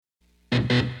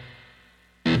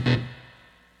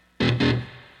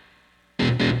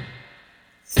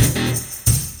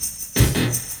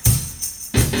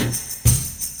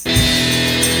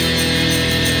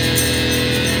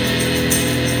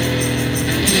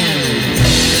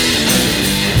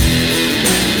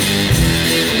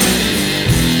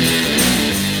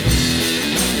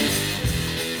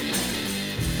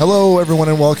Hello, everyone,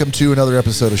 and welcome to another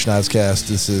episode of Schnozcast.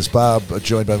 This is Bob,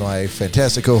 joined by my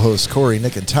fantastic co-hosts Corey,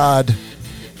 Nick, and Todd.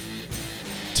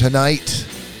 Tonight,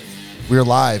 we're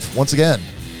live once again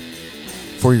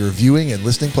for your viewing and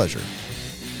listening pleasure.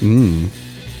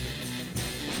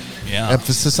 Yeah.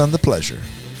 Emphasis on the pleasure.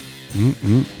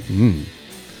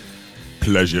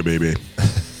 Pleasure, baby.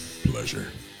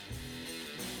 Pleasure.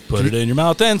 Put it in your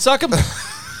mouth and suck them.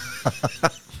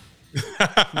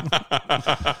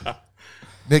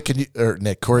 Nick,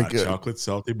 Corey, Hot chocolate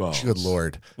salty balls. good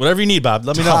Lord. Whatever you need, Bob.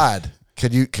 Let me know. Todd,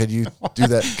 can you do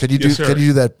that? Can you Yes, sir.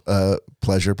 do that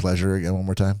pleasure again one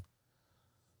more time?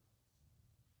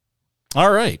 All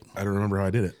right. I don't remember how I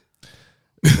did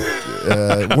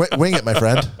it. Wing it, my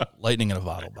friend. Lightning in a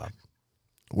bottle, Bob.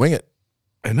 Wing it.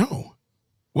 I know.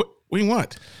 What do you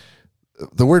want?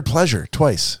 The word pleasure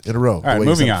twice in a row. All right,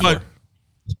 moving on.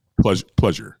 Pleasure.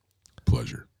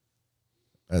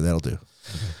 That'll do.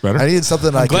 Better? I needed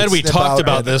something. I'm glad we talked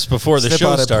about this before the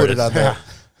show started. Put it on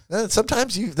there.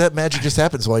 Sometimes that magic just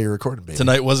happens while you're recording, baby.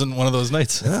 Tonight wasn't one of those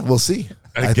nights. Yeah, we'll see.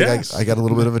 I guess. think I got a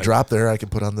little bit of a drop there I can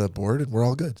put on the board, and we're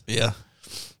all good. Yeah.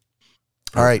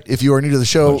 All right. If you are new to the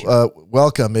show,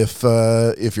 welcome. If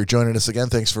you're joining us again,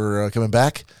 thanks for coming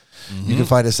back. You can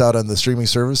find us out on the streaming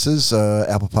services,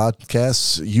 Apple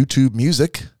Podcasts, YouTube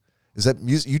Music. Is that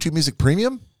YouTube Music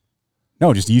Premium?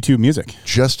 No, just YouTube Music.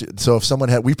 So if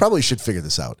someone we probably should figure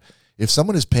this out. If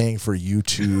someone is paying for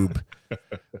YouTube,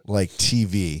 like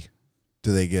TV,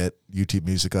 do they get YouTube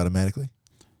Music automatically?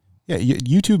 Yeah,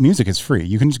 YouTube Music is free.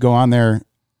 You can just go on there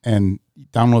and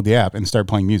download the app and start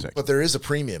playing music. But there is a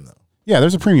premium though. Yeah,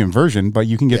 there's a premium version, but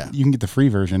you can get the free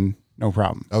version, no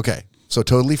problem. Okay, so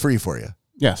totally free for you.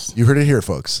 Yes. You heard it here,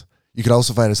 folks. You can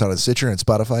also find us out on Stitcher and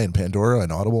Spotify and Pandora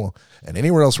and Audible and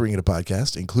anywhere else where you can get a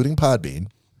podcast, including Podbean.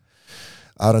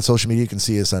 Out on social media, you can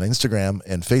see us on Instagram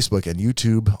and Facebook and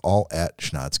YouTube, all at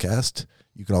Schnozcast.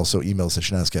 You can also email us at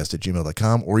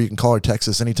schnozcast@gmail.com, or you can call or text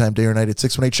us anytime, day or night, at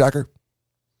 618-SHOCKER.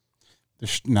 The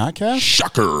Schnozcast?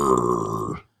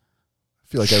 Shocker.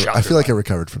 I feel like I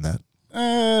recovered from that.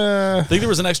 I think there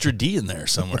was an extra D in there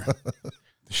somewhere.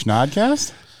 The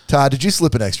Schnozcast? Todd, did you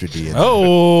slip an extra D in?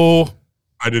 Oh.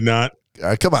 I did not. All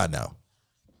right, come on now.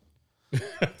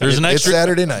 There's an extra It's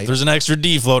Saturday night. There's an extra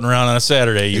D floating around on a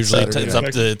Saturday. Usually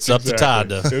Saturday it's up to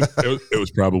Todd. It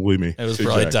was probably me. It was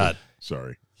probably Todd.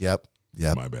 Sorry. Yep.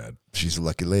 My bad. She's a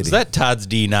lucky lady. Is that Todd's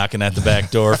D knocking at the back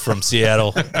door from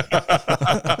Seattle?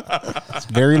 It's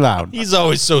very loud. He's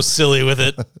always so silly with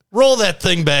it. Roll that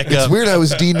thing back It's up. weird I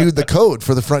was denewed the code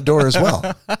for the front door as well.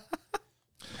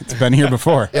 It's been here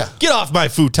before. Yeah. Get off my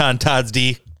futon, Todd's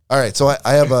D. All right, so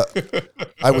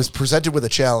I was presented with a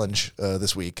challenge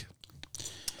this week.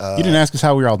 You didn't ask us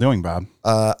how we were all doing, Bob.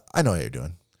 I know how you're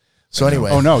doing. So anyway.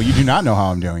 Oh, no, you do not know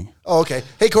how I'm doing. Oh, okay.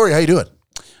 Hey, Corey, how you doing?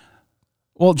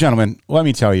 Well, gentlemen, let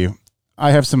me tell you. I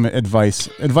have some advice.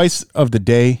 Advice of the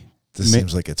day. This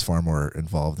seems like it's far more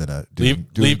involved than doing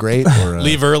great. Or,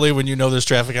 Leave early when you know there's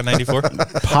traffic on 94.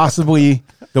 Possibly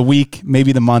the week,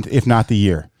 maybe the month, if not the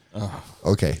year.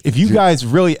 Okay. If you guys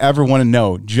really ever want to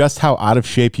know just how out of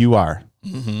shape you are,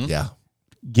 Yeah.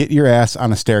 get your ass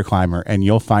on a stair climber and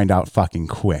you'll find out fucking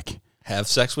quick Have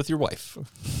sex with your wife.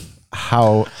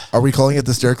 how. Are we calling it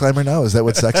the stair climber now? Is that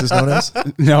what sex is known as?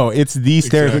 No, it's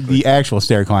the actual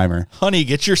stair climber. Honey,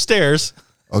 get your stairs.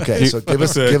 Okay, so give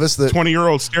us the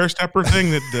 20-year-old stair stepper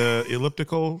thing that the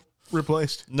elliptical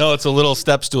replaced. No, it's a little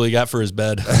step stool he got for his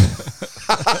bed.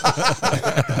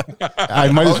 I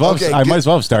might as well. Okay, I might as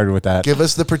well have started with that. give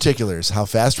us the particulars. How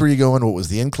fast were you going? What was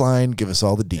the incline? Give us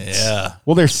all the deets. Yeah.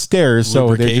 Well, there's stairs, so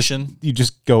Lubrication. you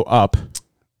just go up.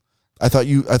 I thought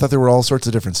there were all sorts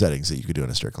of different settings that you could do in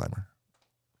a stair climber.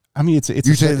 I mean, it's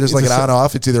You say there's like an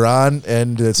on-off. It's either on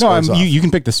and it's No, off. you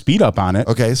can pick the speed up on it.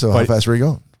 Okay, so how But- fast were you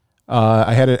going?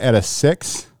 I had it at a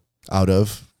 6. Out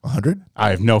of 100?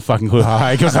 I have no fucking clue how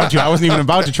high it goes up to. I wasn't even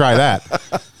about to try that.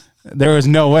 There was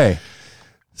no way.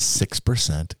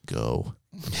 6% go.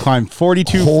 Climbed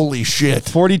 42. Holy shit.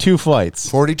 42 flights.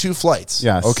 42 flights.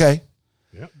 Yes. Okay.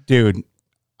 Dude,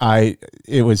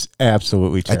 it was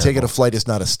absolutely terrible. I take it a flight is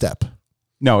not a step.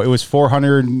 No, it was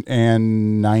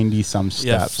 490 some steps.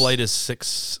 Yeah, flight is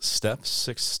 6 steps,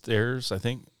 6 stairs, I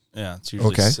think. Yeah, it's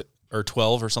usually Okay. or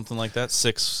 12 or something like that.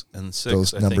 6 and 6,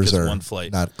 Those I think, numbers is are one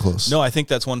flight. not close. No, I think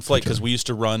that's one flight because we used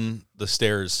to run the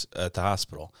stairs at the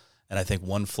hospital. And I think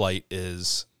one flight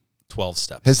is 12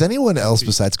 steps. Has anyone else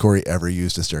besides Corey ever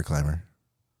used a stair climber?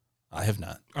 I have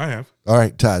not. I have. All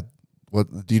right, Todd.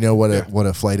 What do you know what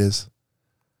a flight is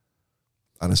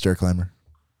on a stair climber?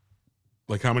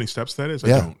 Like how many steps that is? I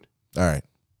Yeah. don't. All right.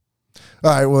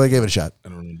 Well, I gave it a shot. I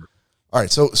don't remember. All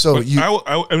right. So But you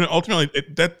I mean, ultimately,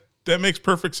 That makes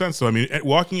perfect sense, though. I mean,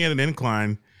 walking at an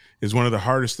incline is one of the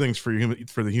hardest things for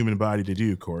the human body to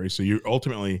do, Corey. So you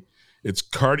ultimately, it's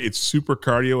super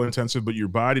cardio intensive, but your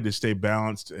body to stay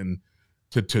balanced and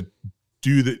to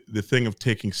do the thing of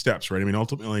taking steps, right? I mean,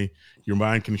 ultimately, your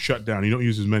mind can shut down. You don't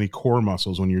use as many core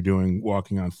muscles when you're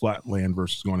walking on flat land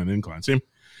versus going on an incline. Same.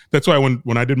 That's why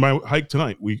when I did my hike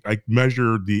tonight, I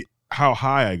measured how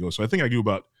high I go. So I think I do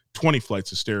about 20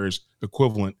 flights of stairs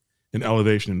equivalent in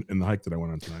elevation in the hike that I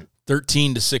went on tonight.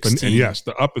 13 to 16. And yes,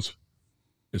 the up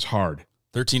is hard.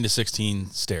 13 to 16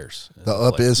 stairs. The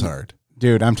up is hard.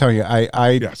 Dude, I'm telling you,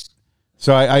 Yes.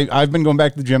 So I've been going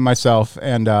back to the gym myself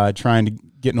and trying to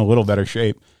get in a little better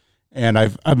shape. And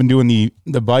I've been doing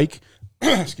the bike,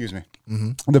 excuse me,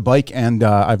 the bike, and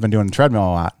I've been doing the treadmill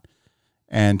a lot.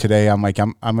 And today I'm like,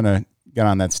 I'm going to get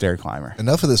on that stair climber.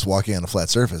 Enough of this walking on a flat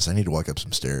surface. I need to walk up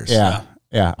some stairs. Yeah.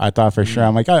 I thought for sure.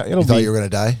 I'm like, You thought you were going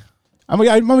to die? I'm like,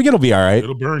 it'll be all right.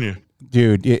 It'll burn you.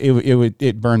 Dude,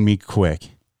 it burned me quick.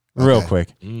 Real Okay. quick.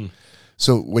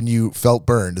 So when you felt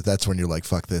burned, that's when you're like,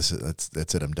 fuck this.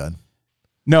 That's it. I'm done.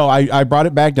 No, I brought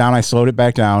it back down. I slowed it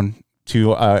back down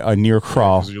to a near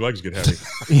crawl. Because your legs get heavy.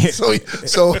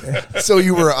 So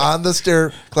you were on the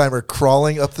stair climber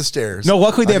crawling up the stairs. No,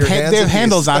 luckily they on have, your hands they have and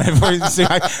handles knees. on it.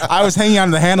 So I was hanging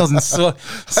onto the handles and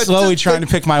slowly trying to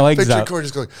pick my legs Picture up. Corey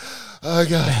just going, oh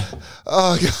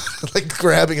god, like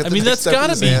grabbing at I the mean, next that's step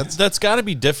with his hands. that's gotta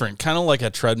be different. Kind of like a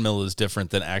treadmill is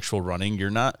different than actual running. You're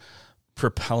not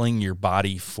propelling your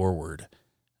body forward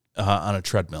on a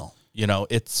treadmill. You know,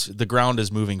 the ground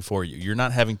is moving for you. You're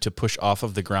not having to push off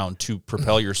of the ground to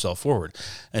propel yourself forward.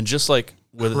 And just like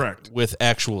with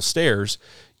actual stairs,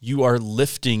 you are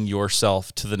lifting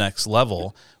yourself to the next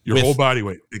level. Your whole body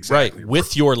weight. Exactly. Right.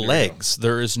 With your legs.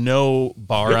 There is no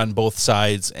bar on both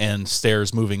sides and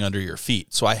stairs moving under your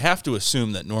feet. So I have to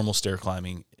assume that normal stair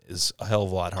climbing is a hell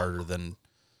of a lot harder than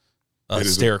a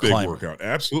stair climber. Workout.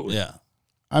 Absolutely. Yeah.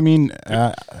 I mean,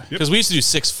 Because we used to do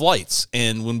 6 flights,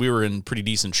 and when we were in pretty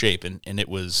decent shape, and it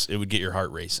would get your heart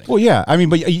racing. well, yeah. I mean,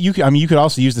 but you could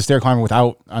also use the stair climber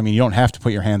without. I mean, you don't have to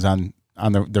put your hands on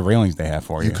the railings they have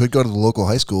for you. You could go to the local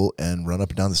high school and run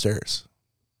up and down the stairs.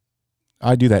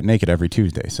 I do that naked every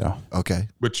Tuesday. So Okay.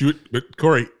 But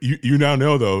Corey, you now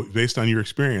know though, based on your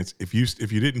experience, if you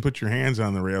didn't put your hands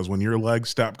on the rails when your legs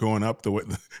stop going up the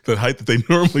height that they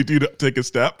normally do to take a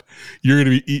step, you're going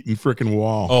to be eating freaking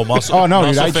wall. Oh, muscle. oh no,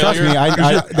 dude, muscle trust me.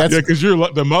 failure? That's because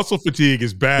the muscle fatigue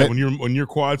is bad when your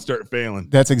quads start failing.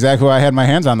 that's exactly why I had my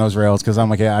hands on those rails because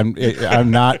I'm like, yeah, I'm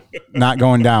not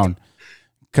going down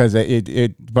because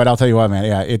But I'll tell you what, man.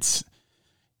 Yeah,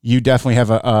 you definitely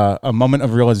have a moment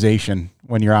of realization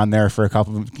when you're on there for a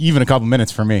couple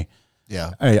minutes for me.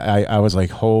 Yeah. I was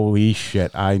like, holy shit,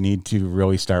 I need to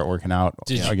really start working out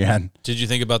again. Did you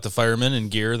think about the firemen in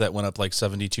gear that went up like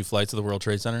 72 flights of the World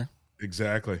Trade Center?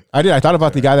 Exactly. I did. I thought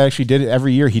about the guy that actually did it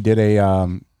every year. He did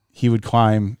he would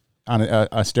climb on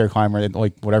a stair climber at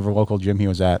like whatever local gym he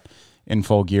was at in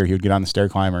full gear. He would get on the stair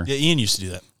climber Yeah, Ian used to do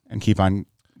that. and keep on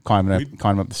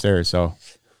climbing up the stairs. So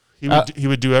He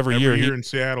would do every year. Here in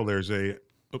Seattle, there's a.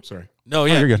 Oops, sorry. No,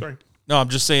 yeah. you're good. Sorry. No, I'm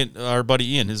just saying our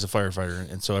buddy Ian is a firefighter,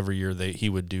 and so every year he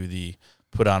would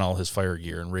put on all his fire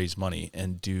gear and raise money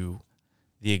and do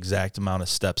the exact amount of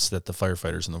steps that the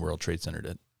firefighters in the World Trade Center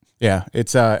did. yeah,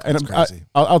 it's and crazy.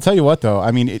 I'll tell you what though.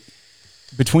 I mean,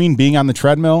 between being on the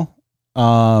treadmill,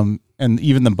 and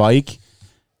even the bike,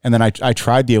 and then I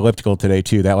tried the elliptical today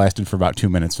too. That lasted for about 2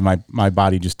 minutes, and my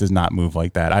body just does not move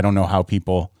like that. I don't know how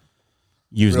people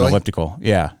use an Really? elliptical.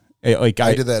 Yeah. I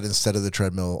did that instead of the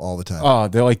treadmill all the time. Oh,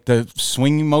 they're like the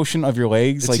swinging motion of your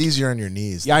legs. It's like easier on your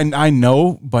knees. yeah, I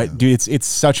know, but dude, it's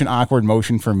such an awkward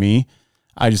motion for me.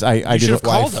 I You did should have it.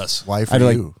 called us. Why for I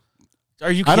like- you?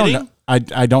 Are you I kidding? don't know.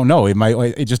 I don't know.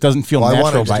 It just doesn't feel Well, I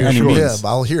natural wanted by to any do it means. him.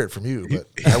 I'll hear it from you, but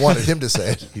I wanted him to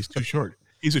say it. He's too short.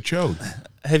 He's a chode.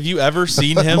 Have you ever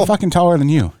seen him? I'm fucking taller than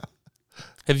you.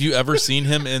 Have you ever seen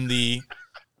him in the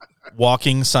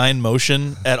walking sign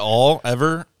motion at all?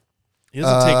 Ever? He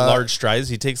doesn't take large strides.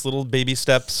 He takes little baby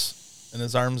steps, and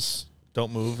his arms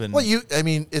don't move. And Well,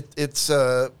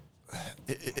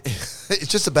 it's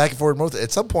just a back and forward motion.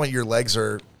 At some point, your legs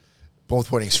are both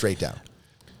pointing straight down,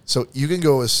 so you can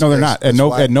go as No, they're as- not. as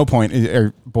wide- At no point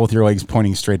are both your legs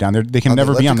pointing straight down. They can On the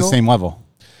never be on the elliptical? same level.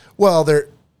 Well, they're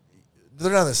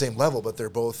not on the same level, but they're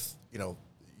both.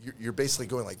 You're basically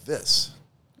going like this.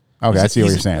 Okay, I see what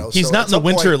you're saying. You know, he's so not at in the some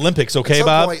Winter point- Olympics, At okay, some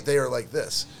Bob? point, they are like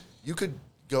this. You could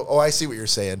go. Oh, I see what you're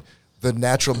saying. The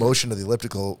natural motion of the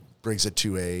elliptical brings it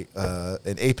to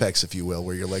an apex, if you will,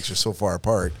 where your legs are so far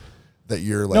apart that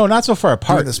you're like No, not so far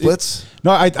apart. doing the splits.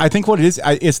 No, I think what it is,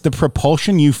 it's the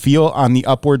propulsion you feel on the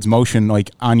upwards motion, like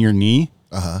on your knee.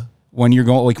 when you're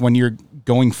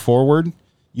going forward,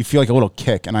 you feel like a little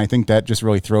kick, and I think that just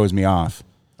really throws me off.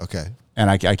 Okay. And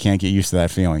I can't get used to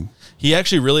that feeling. He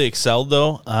actually really excelled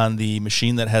though on the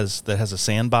machine that has a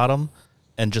sand bottom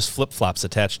and just flip flops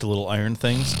attached to little iron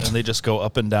things, and they just go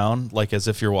up and down like as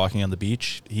if you're walking on the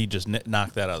beach. He just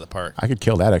knocked that out of the park. I could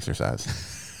kill that exercise.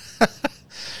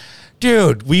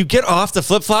 Dude, will you get off the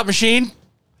flip flop machine?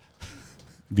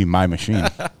 Be my machine.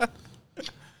 But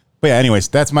yeah, anyways,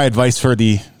 that's my advice for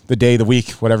the day, the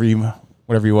week, whatever you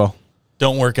will.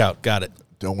 Don't work out. Got it.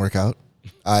 Don't work out.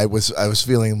 I was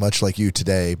feeling much like you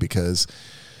today because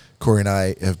Corey and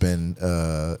I have been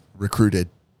recruited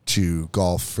to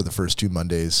golf for the first 2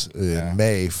 Mondays in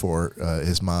May for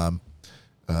his mom,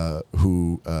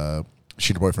 who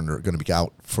she and her boyfriend are going to be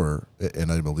out for and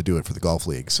unable to do it for the golf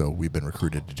league. So we've been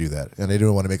recruited to do that, and I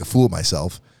didn't want to make a fool of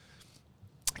myself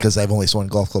because I've only swung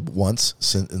golf club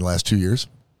once in the last 2 years.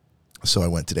 So I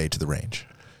went today to the range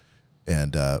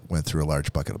and went through a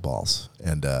large bucket of balls,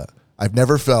 and I've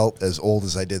never felt as old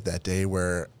as I did that day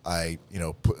where I,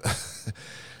 put,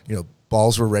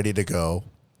 balls were ready to go.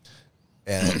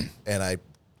 And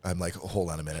I'm like, hold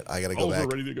on a minute. I got to go back.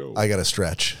 Ready to go. I got to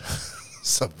stretch.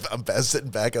 So I'm sitting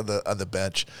back on the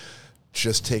bench,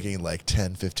 just taking like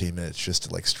 10, 15 minutes just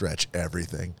to like stretch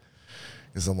everything.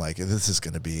 Cause I'm like, it's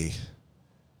going to be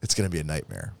a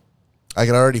nightmare. I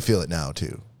can already feel it now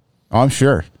too. Oh, I'm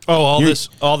sure. Oh,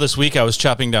 all this week I was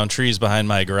chopping down trees behind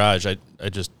my garage. I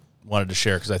just wanted to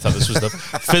share because I thought this was the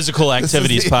physical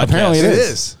activities podcast. Apparently It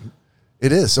is.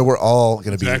 It is. So we're all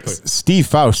going to be Steve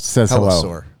Faust says hella hello.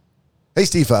 sore. Hey,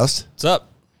 Steve Faust. What's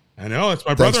up? I know, it's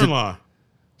my Thanks brother-in-law.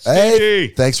 Hey, Stevie.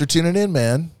 thanks for tuning in,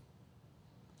 man.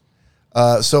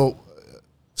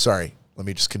 Sorry. Let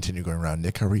me just continue going around.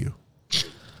 Nick, how are you?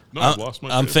 No, I've lost my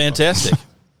I'm train of fantastic.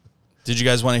 Did you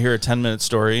guys want to hear a 10-minute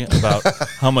story about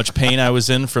how much pain I was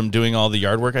in from doing all the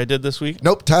yard work I did this week?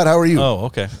 Nope. Todd, how are you? Oh,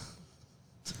 okay.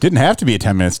 Didn't have to be a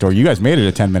 10-minute story. You guys made it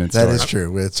a 10-minute story. That is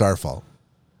true. It's our fault.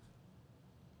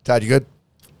 Todd, you good?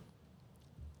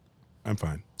 I'm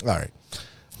fine. All right.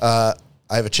 I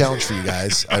have a challenge for you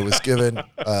guys. I was given,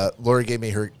 Lori gave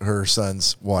me her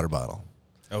son's water bottle.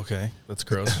 Okay, that's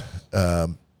gross.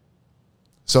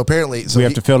 So apparently, We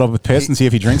have to fill it up with piss and see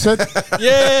if he drinks it.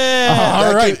 Yeah.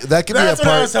 All right. That could That's be a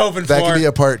what I part. was hoping that for. could be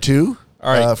a part 2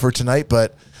 All right. for tonight.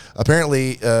 But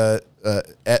apparently,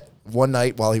 at one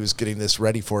night while he was getting this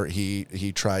ready for it,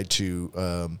 he tried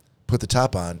to put the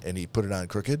top on and he put it on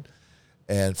crooked.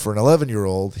 And for an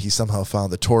 11-year-old, he somehow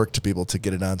found the torque to be able to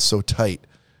get it on so tight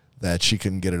that she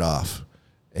couldn't get it off.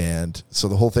 And so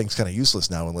the whole thing's kind of useless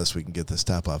now unless we can get this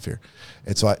top off here.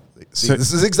 And so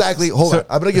this is exactly. Hold on,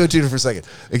 I'm going to give it to you for a second.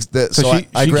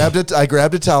 I grabbed it. I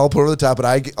grabbed a towel, put it over the top, but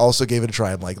I also gave it a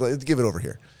try. I'm like, let's give it over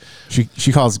here.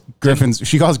 She calls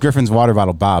Griffin's water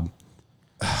bottle Bob.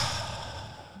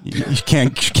 You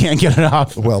can't get it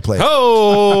off. Well played.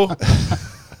 Oh,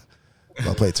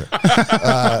 Well played, sir.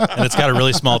 and it's got a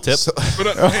really small tip.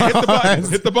 But hey, hit the button.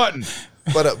 Hit the button.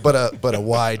 But a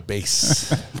wide base.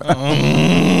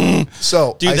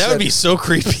 So, Dude, that would be so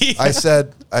creepy. I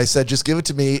said, just give it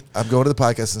to me. I'm going to the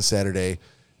podcast on Saturday.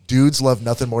 Dudes love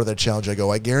nothing more than a challenge. I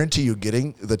go, I guarantee you,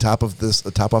 getting the top off this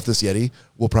Yeti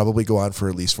will probably go on for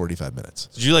at least 45 minutes.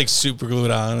 Did you like super glue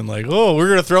it on and like, oh, we're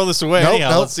gonna throw this away?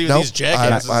 Anyhow, let's see what these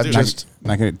jackasses I'm do. just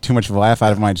Not going to get too much of a laugh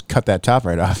out of mine. Just cut that top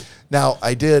right off. now.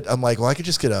 I did. I'm like, well, I could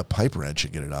just get a pipe wrench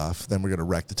and get it off. Then we're gonna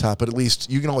wreck the top. But at least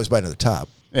you can always buy another top.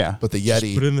 Yeah. But the Put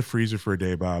Yeti. it in the freezer for a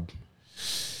day, Bob.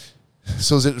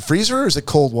 So is it freezer or is it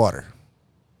cold water?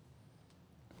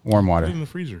 Warm Put it water. in the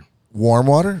freezer. Warm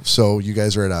water. So you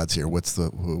guys are at odds here. What's the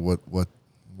what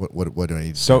do I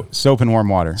need? To do? Soap and warm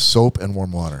water. Soap and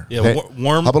warm water. Yeah, Hey,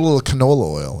 warm How about a little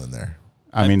canola oil in there?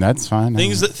 I mean, that's fine.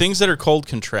 things that are cold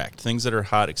contract. Things that are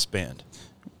hot expand.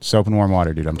 Soap and warm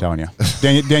water, dude. I'm telling you.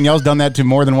 Danielle's done that to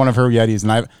more than one of her Yetis,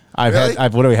 and Really?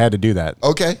 I've literally had to do that.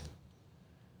 Okay.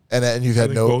 And you've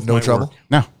had think no both might trouble. work.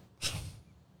 No.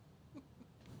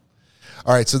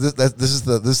 All right, so this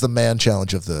is the man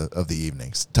challenge of the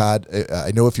evenings. Todd,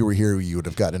 I know if you were here, you would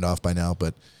have gotten it off by now,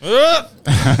 but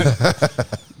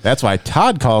That's why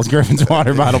Todd calls Griffin's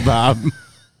water bottle Bob.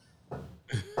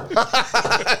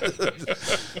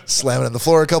 slamming on the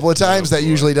floor a couple of times, that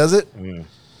usually does it. Yeah.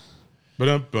 But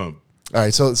All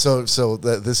right, so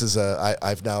this is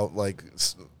I've now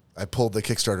I pulled the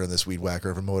Kickstarter on this Weed Whacker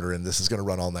of a motor, and this is going to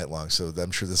run all night long. So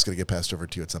I'm sure this is going to get passed over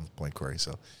to you at some point, Corey.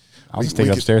 So I'll just take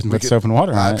it upstairs and put soap and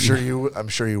water on I'm it. sure you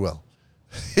will.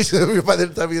 By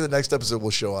the time we get the next episode,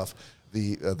 we'll show off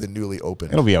the newly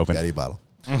opened. It'll be open. Yeti bottle.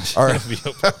 All right.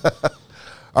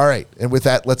 All right, and with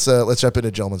that, let's jump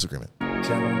into gentleman's agreement.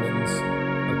 Gentlemen's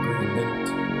agreement.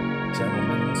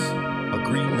 Gentlemen's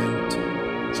agreement.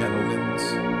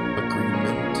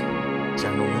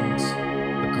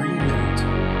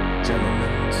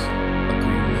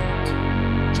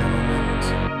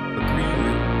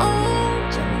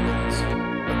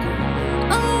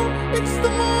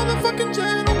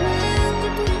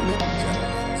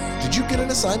 get an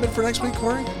assignment for next week,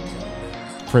 Corey?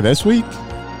 For this week?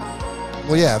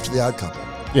 Well, yeah, after the Odd Couple.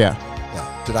 Yeah.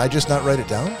 Yeah. Did I just not write it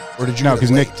down, or did you? No, get it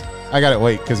because Nick, late? I got it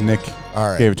late because Nick All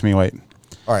right. gave it to me late.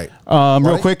 All right.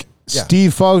 Real Right? quick, Yeah.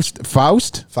 Steve Faust.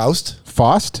 Faust.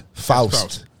 Faust.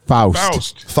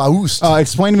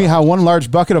 Explain to me how one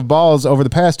large bucket of balls over the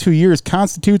past 2 years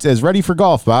constitutes as ready for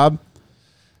golf, Bob.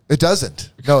 It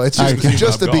doesn't. No, it's just, Okay. it's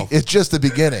just the Golf. it's just the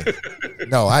beginning.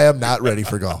 No, I am not ready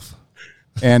for golf.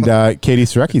 And Katie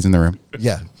Sarecki's in the room.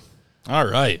 Yeah. All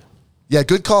right. Yeah,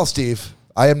 good call, Steve.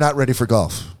 I am not ready for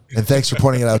golf. And thanks for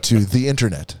pointing it out to the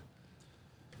internet.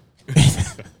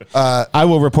 I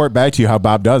will report back to you how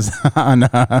Bob does on.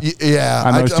 Yeah,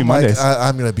 On those two I'm like, Mondays.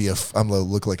 I'm gonna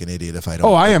look like an idiot if I don't.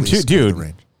 Oh, I at am too, least go to the dude.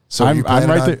 range. So I'm planning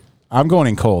right on- there. I'm going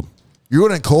in cold. You're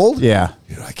going in cold? Yeah.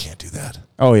 Dude, I can't do that.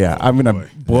 Oh yeah. I'm gonna boy.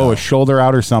 blow a shoulder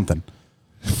out or something.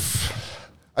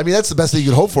 I mean, that's the best thing you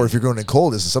could hope for if you're going in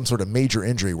cold is some sort of major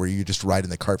injury where you just ride in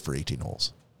the cart for 18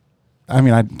 holes. I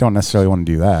mean, I don't necessarily want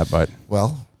to do that, but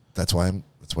Well, that's why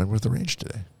we're at the range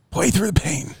today. play through the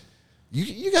pain.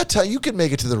 You got time. You can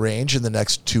make it to the range in the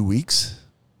next 2 weeks.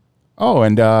 Oh,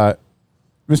 and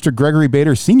Mr. Gregory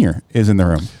Bader Sr. is in the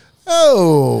room.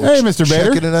 Oh, Hey, Mr.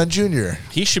 Bader. checking in on Junior.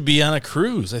 He should be on a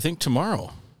cruise, I think,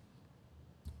 tomorrow.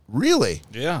 Really?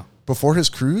 Yeah. Before his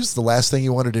cruise, the last thing he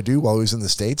wanted to do while he was in the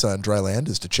States on dry land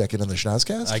is to check in on the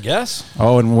Schnozcast? I guess.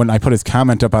 Oh, and when I put his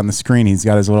comment up on the screen, he's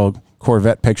got his little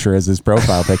Corvette picture as his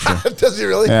profile picture. Does he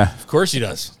really? Yeah. Of course he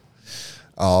does.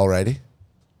 Alrighty.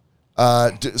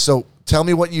 So tell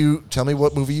me what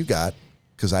movie you got,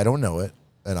 because I don't know it,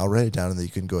 and I'll write it down, and then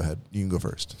you can go ahead. You can go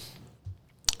first.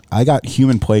 I got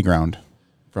Human Playground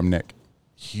from Nick.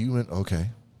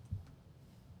 Okay.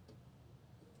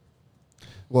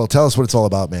 Well, tell us what it's all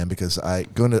about, man, because I'm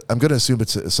gonna assume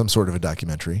it's some sort of a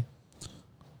documentary.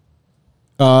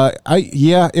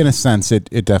 Yeah, in a sense, it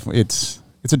definitely it's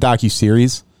a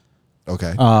docu-series.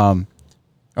 Okay. Oh,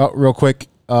 real quick,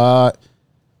 Greg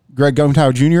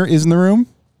Gumtow Jr. is in the room.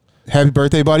 Happy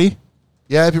birthday, buddy!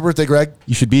 Yeah, happy birthday, Greg.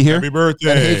 You should be here. Happy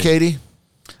birthday. And hey, Katie.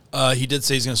 He did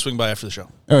say he's going to swing by after the show.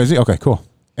 Oh, is he? Okay, cool.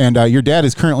 And your dad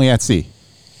is currently at sea.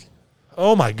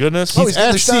 Oh, my goodness. Oh, he's in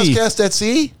at the sea. Schnozcast at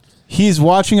sea? He's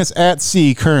watching us at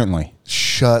sea currently.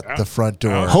 Shut the front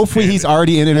door. Hopefully, he's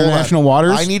already in international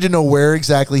waters. I need to know where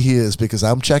exactly he is because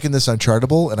I'm checking this on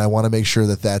Chartable, and I want to make sure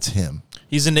that that's him.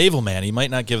 He's a naval man. He might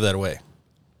not give that away.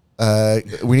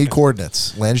 We need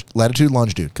coordinates. Latitude,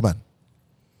 longitude. Come on.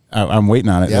 I'm waiting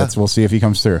on it. Yeah. We'll see if he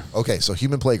comes through. Okay, so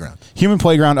Human Playground. Human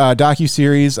Playground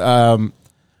docu-series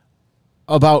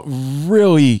about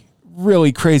really,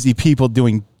 really crazy people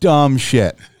doing dumb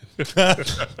shit. I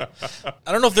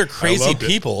don't know if they're crazy loved it.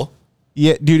 people.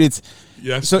 Yeah, dude, it's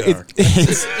Yes, so they are.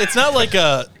 It's not like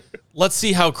let's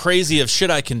see how crazy of shit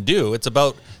I can do. It's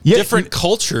about different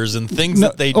cultures and things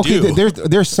that they do.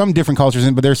 There's some different cultures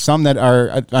in, but there's some that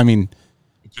are. I mean,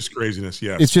 Just craziness,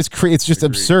 yes. it's just it's just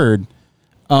Agreed. absurd.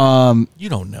 You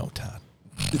don't know, Todd.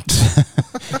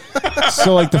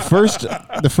 So like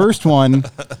the first one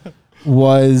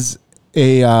was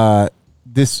a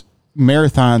this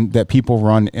marathon that people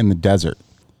run in the desert.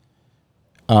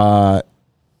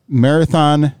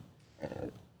 Marathon.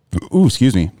 Ooh,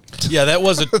 excuse me. Yeah, that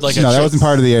wasn't like No, that wasn't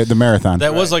part of the marathon.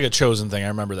 That was like a chosen thing. I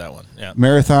remember that one. Yeah.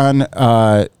 Marathon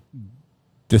de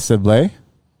Sablé.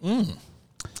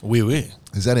 Oui, oui.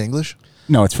 Is that English?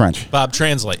 No, it's French. Bob,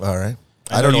 translate. All right.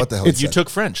 I don't know what the hell You it said. took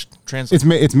French. Translate.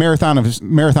 It's marathon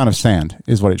of sand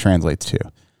is what it translates to,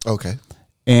 Okay.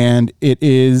 and it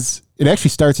actually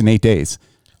starts in 8 days.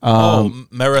 Marathon.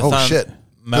 Oh, shit.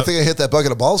 I think I hit that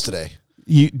bucket of balls today.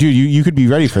 You could be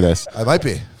ready for this. I might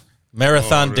be.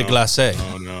 Marathon de Glacé.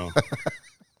 Oh, no.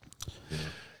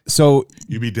 So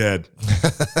You be dead.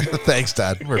 Thanks,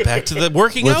 Todd. We're back to the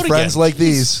working With out friends again. like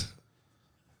these.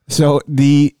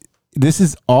 this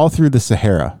is all through the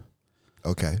Sahara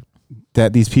Okay.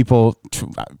 that these people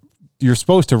you're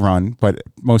supposed to run, but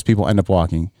most people end up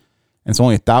walking. And it's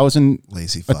only 1,000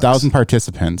 Lazy fucks. 1,000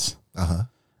 participants.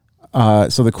 Uh-huh.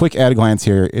 So the quick at a glance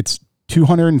here, it's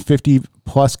 250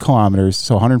 plus kilometers,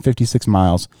 so 156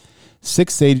 miles,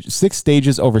 six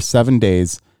stages over 7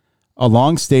 days, a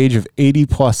long stage of 80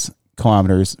 plus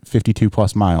kilometers, 52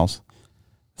 plus miles,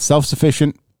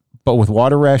 self-sufficient, but with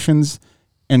water rations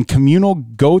and communal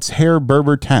goat's hair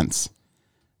Berber tents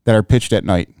that are pitched at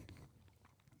night.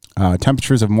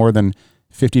 Temperatures of more than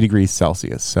 50 degrees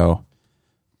Celsius. So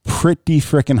pretty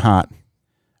freaking hot.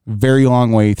 Very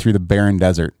long way through the barren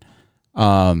desert.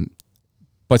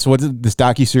 But so what this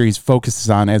docuseries focuses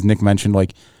on, as Nick mentioned,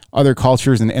 like other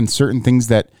cultures and certain things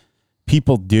that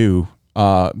people do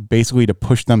basically to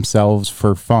push themselves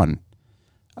for fun.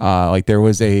 Like there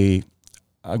was a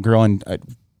a girl in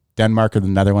Denmark or the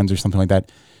Netherlands or something like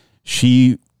that.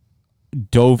 She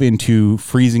dove into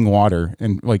freezing water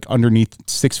and like underneath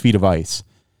 6 feet of ice,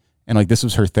 and like this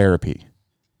was her therapy.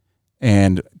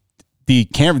 And the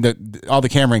camera, all the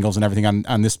camera angles and everything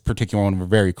on this particular one were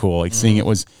very cool. Like seeing it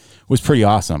was pretty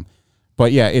awesome.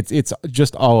 But yeah, it's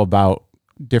just all about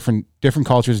different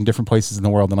cultures and different places in the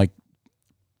world, and like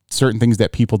certain things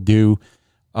that people do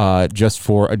just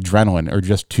for adrenaline or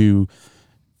just to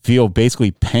feel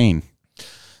basically pain.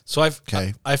 So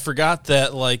I forgot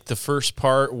that like the first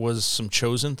part was some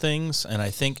chosen things, and I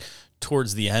think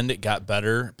towards the end it got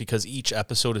better because each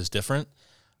episode is different.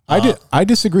 I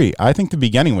disagree. I think the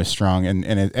beginning was strong, and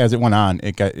as it went on,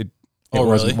 it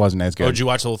wasn't as good. Oh, did you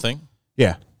watch the whole thing?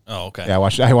 Yeah. Oh, okay. Yeah,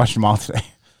 I watched them all today.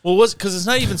 Well, because it's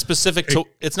not even specific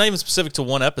to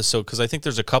one episode, because I think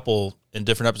there's a couple in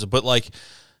different episodes. But like,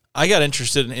 I got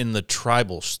interested in the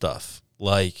tribal stuff,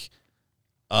 like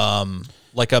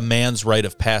a man's rite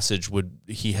of passage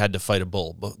he had to fight a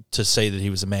bull to say that he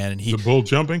was a man, and the bull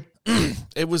jumping.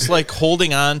 It was like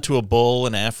holding on to a bull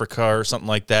in Africa or something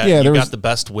like that. Yeah, you got the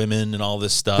best women and all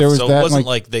this stuff. So it wasn't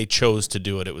like they chose to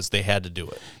do it. It was they had to do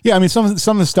it. Yeah, I mean some of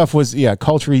the stuff was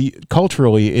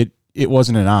culturally it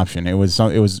wasn't an option. It was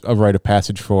a rite of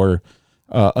passage for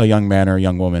a young man or a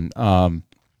young woman. But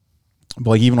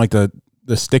like even like the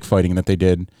stick fighting that they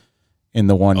did in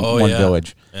the one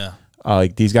village. Yeah.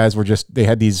 Like these guys they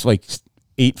had these like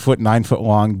 8 foot, 9 foot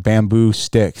long bamboo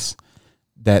sticks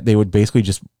that they would basically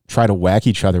just try to whack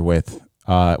each other with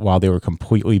while they were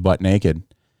completely butt naked.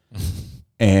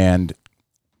 And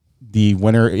the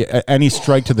winner, any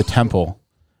strike to the temple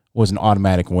was an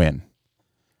automatic win.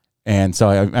 And so,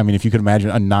 I mean, if you could imagine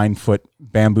a 9 foot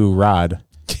bamboo rod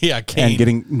and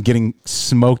getting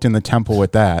smoked in the temple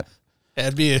with that.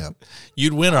 That'd be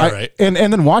you'd win, all right. And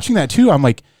then watching that too, I'm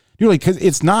like, dude, because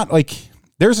it's not like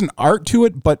there's an art to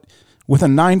it, but with a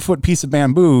 9 foot piece of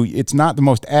bamboo, it's not the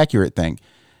most accurate thing.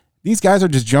 These guys are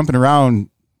just jumping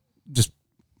around, just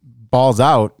balls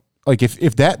out. Like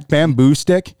if that bamboo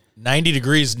stick 90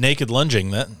 degrees naked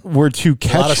lunging, that were to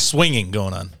catch a lot of swinging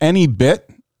going on. Any bit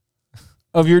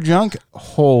of your junk,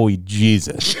 holy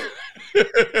Jesus.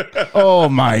 Oh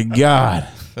my God.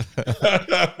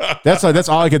 That's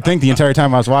all I could think the entire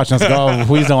time I was watching. I was like, oh,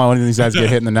 please don't let one of these guys get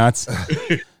hit in the nuts.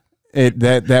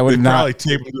 That would not probably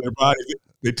tape them to their body.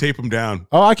 They tape them down.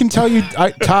 Oh, I can tell you,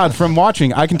 Todd, from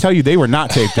watching, I can tell you they were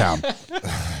not taped down.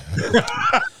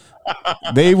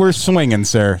 They were swinging,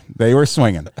 sir. They were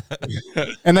swinging.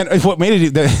 And then what made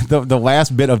it the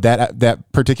last bit of that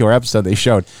particular episode they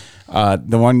showed,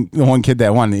 the one kid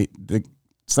that won,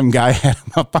 some guy had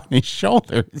him up on his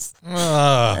shoulders,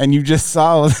 and you just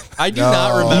saw. I do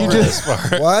not remember this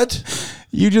part. What?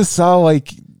 You just saw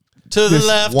like to the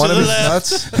left, one to of the his left.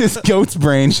 nuts. This goat's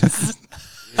brain just.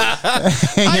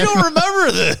 I don't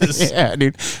remember this. Yeah,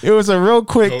 dude. It was a real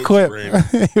quick Goat's clip. brain.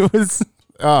 It was,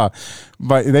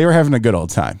 but they were having a good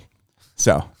old time.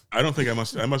 So I don't think I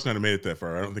must not have made it that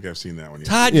far. I don't think I've seen that one yet.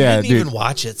 Todd, Yeah, you didn't even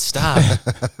watch it. Stop.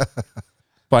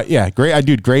 but yeah,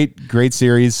 great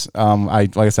series.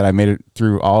 Like I said, I made it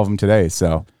through all of them today.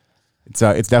 So it's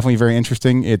definitely very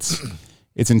interesting. It's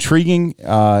intriguing.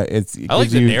 I like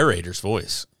the narrator's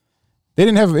voice. They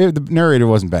didn't have the narrator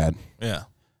wasn't bad. Yeah.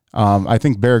 I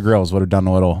think Bear Grylls would have done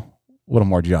a little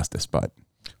more justice, but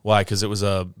Why? Because it was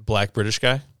a black British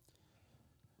guy?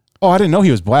 oh, I didn't know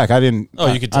he was black. I didn't.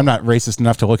 Oh, you could I'm not racist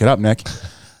enough to look it up, Nick.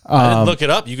 I didn't look it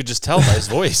up. You could just tell by his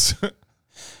voice.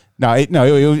 No,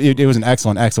 it was an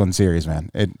excellent series,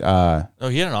 man. Oh,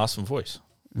 he had an awesome voice.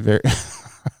 Very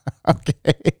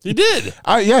okay. He did.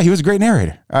 Yeah, he was a great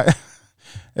narrator.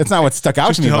 It's not what stuck out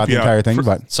Just to me to help about the you out, entire thing,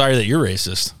 but Sorry that you're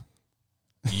racist.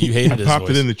 You hated his Popped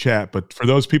voice. it in the chat, but for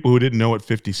those people who didn't know what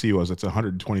 50C was, it's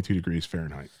 122 degrees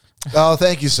Fahrenheit. Oh,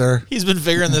 thank you, sir. He's been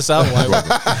figuring this out.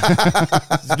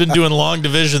 He's been doing long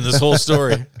division this whole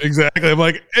story. Exactly. I'm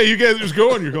like, hey, you guys are just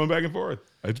going. You're going back and forth.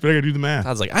 I just better do the math. I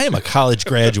was like, I am a college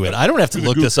graduate. I don't have to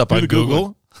look this up on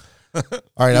Google.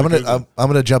 All right, I'm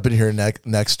gonna jump in here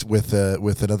next with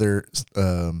another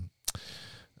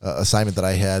assignment that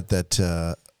I had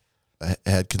that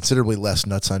had considerably less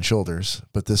nuts on shoulders,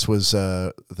 but this was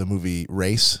the movie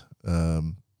Race,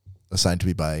 assigned to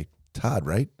me by Todd,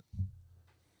 right?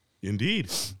 Indeed.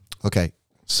 Okay,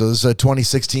 so this is a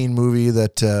 2016 movie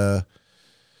that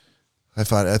I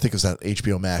think it was on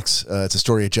HBO Max. It's a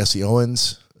story of Jesse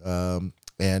Owens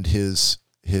and his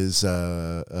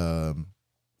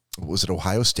was it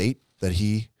Ohio State that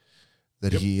he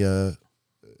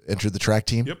entered the track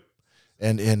team? Yep.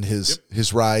 And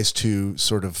his rise to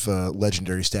sort of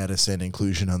legendary status and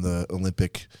inclusion on the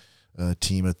Olympic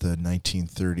team at the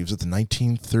 1930s. Was it the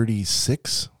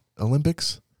 1936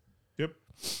 Olympics. Yep.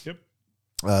 Yep.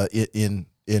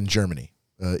 In Germany,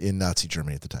 in Nazi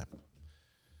Germany at the time.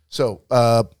 So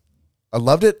I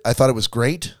loved it. I thought it was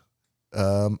great.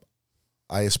 I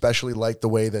especially liked the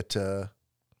way that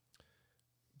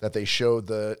that they showed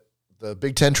the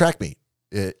Big Ten track meet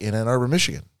in Ann Arbor,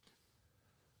 Michigan.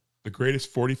 The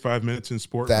greatest 45 minutes in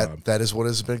sport, Bob. That is what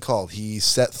has been called. He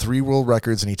set 3 world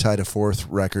records and he tied a 4th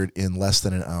record in less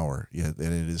than an hour. Yeah, and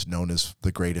it is known as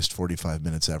the greatest 45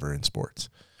 minutes ever in sports.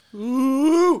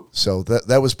 Ooh. So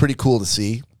that was pretty cool to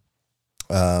see.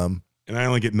 And I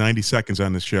only get 90 seconds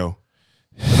on this show.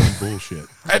 Bullshit.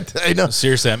 I know.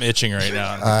 Seriously, I'm itching right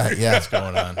now. Yeah. What's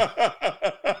going on?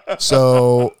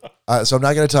 So I'm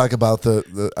not going to talk about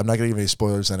the. I'm not going to give any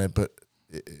spoilers on it, but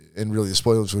and really the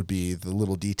spoilers would be the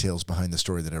little details behind the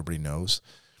story that everybody knows.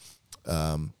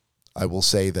 I will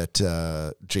say that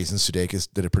Jason Sudeikis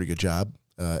did a pretty good job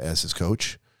as his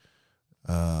coach.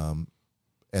 And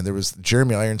there was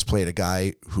Jeremy Irons played a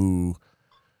guy who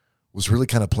was really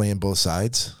kind of playing both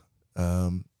sides.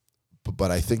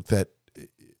 But I think that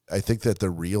the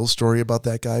real story about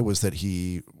that guy was that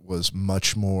he was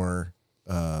much more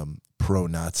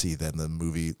pro-Nazi than the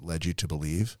movie led you to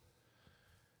believe.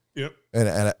 Yep.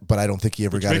 But I don't think he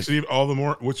ever got it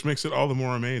which makes it all the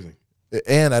more amazing.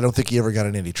 And I don't think he ever got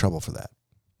in any trouble for that.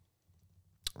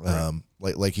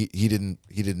 Right. Like he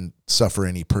didn't suffer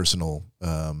any personal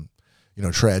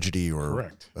tragedy or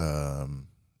correct.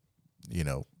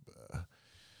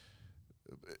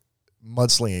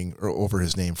 Mudslinging over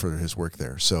his name for his work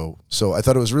there. So I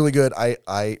thought it was really good.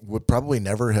 I would probably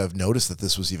never have noticed that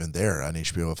this was even there on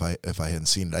HBO if I hadn't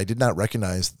seen it. I did not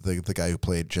recognize the guy who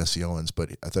played Jesse Owens, but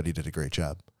I thought he did a great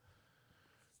job.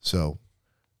 So,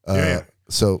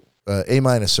 So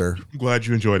A-, sir. I'm glad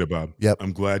you enjoyed it, Bob. Yep.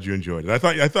 I'm glad you enjoyed it. I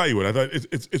thought you would. I thought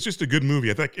it's just a good movie.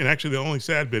 I think, and actually the only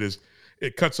sad bit is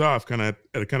it cuts off kind of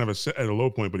at a low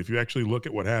point. But if you actually look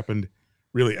at what happened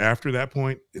really after that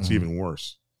point, it's even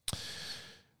worse.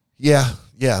 Yeah,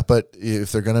 but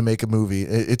if they're gonna make a movie,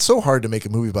 it's so hard to make a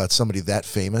movie about somebody that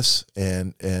famous,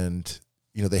 and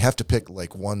they have to pick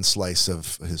like one slice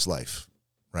of his life,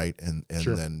 right? And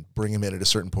Sure. Then bring him in at a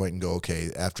certain point and go, okay,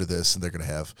 after this, and they're gonna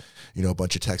have a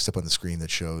bunch of text up on the screen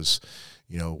that shows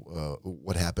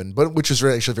what happened, but which is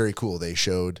actually very cool. They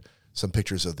showed some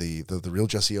pictures of the real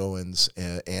Jesse Owens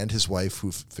and his wife,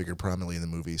 who figured prominently in the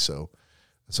movie. So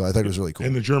I thought it was really cool.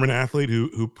 And the German athlete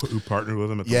who partnered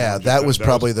with him at the launch, that was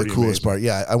probably the coolest amazing part.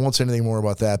 Yeah, I won't say anything more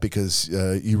about that because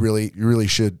you really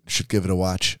should give it a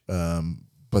watch.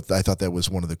 But I thought that was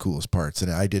one of the coolest parts, and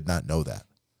I did not know that.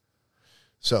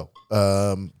 So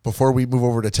before we move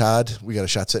over to Todd, we got a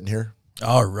shot sitting here.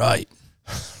 All right.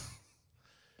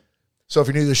 So if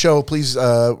you're new to the show, please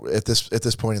at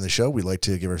this point in the show, we'd like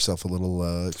to give ourselves a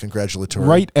little congratulatory.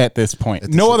 Right at this point,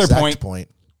 no other point.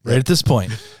 Right at this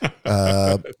point.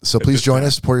 So please join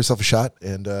us, pour yourself a shot,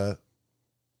 and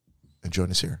join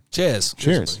us here. Cheers.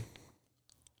 Cheers.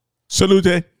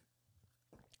 Salute.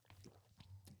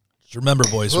 Just remember,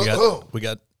 boys, we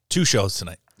got 2 shows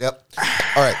tonight. Yep.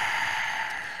 All right.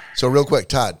 So real quick,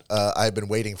 Todd, I've been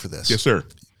waiting for this. Yes, sir.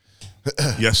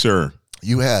 Yes, sir.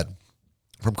 You had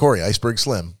from Corey Iceberg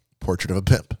Slim, Portrait of a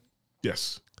Pimp.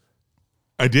 Yes,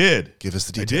 I did. Give us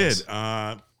the details.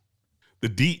 I did. The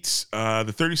deets,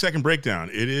 the 30-second breakdown.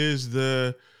 It is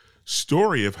the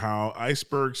story of how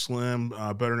Iceberg Slim,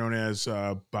 better known as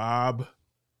Bob.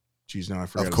 Geez, now I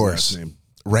forgot his last name.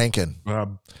 Rankin.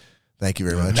 Bob. Thank you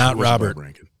very much. Not Robert. Bob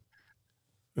Rankin.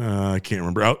 I can't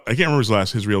remember. I can't remember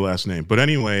his real last name. But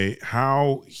anyway,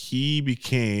 how he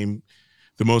became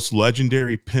the most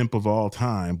legendary pimp of all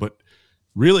time. But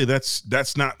really,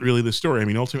 that's not really the story. I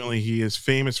mean, ultimately, he is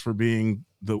famous for being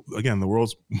the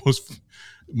world's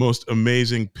most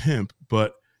amazing pimp,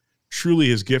 but truly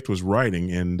his gift was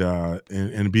writing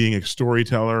and being a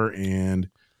storyteller and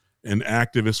an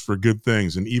activist for good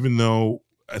things. And even though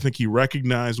I think he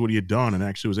recognized what he had done and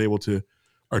actually was able to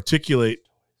articulate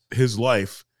his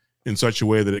life in such a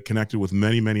way that it connected with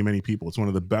many, many, many people. He's one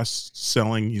of the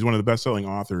best-selling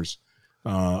authors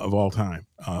of all time.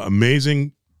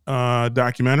 Amazing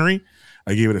documentary.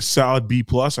 I gave it a solid B+.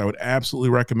 I would absolutely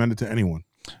recommend it to anyone.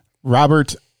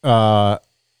 Robert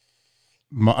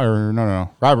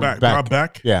Robert Beck. Rob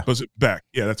Beck? Yeah. Was it Beck?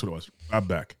 Yeah, that's what it was. Rob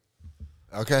Beck.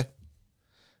 Okay.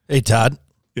 Hey, Todd.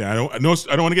 Yeah, I don't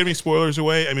want to give any spoilers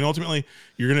away. I mean, ultimately,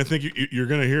 you're going to think you're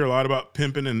going to hear a lot about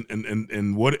pimping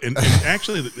and what. And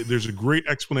actually, there's a great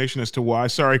explanation as to why.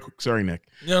 Sorry, Nick.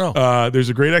 No. There's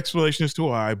a great explanation as to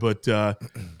why. But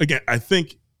again, I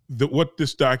think that what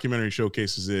this documentary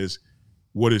showcases is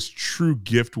what his true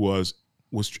gift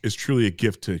is truly a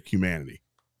gift to humanity.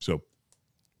 So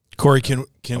Corey, can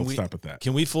I'll we stop at that.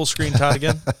 Can we full screen Todd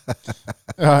again?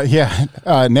 Yeah.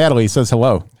 Natalie says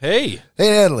hello. Hey, Hey,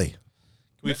 Natalie. can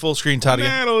we full screen Todd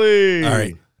again? Natalie. All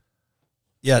right.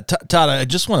 Yeah, Todd, I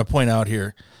just want to point out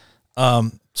here.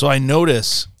 So I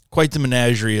notice quite the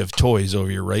menagerie of toys over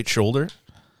your right shoulder.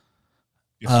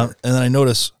 Yes, sir. And then I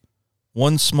notice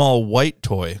one small white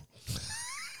toy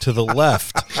to the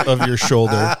left of your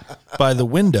shoulder by the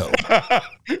window.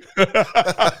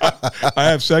 I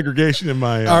have segregation in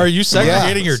my. Are you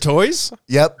segregating Yeah. your toys?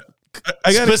 Yep.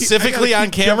 I gotta specifically keep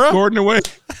on Jeff camera? Gordon away.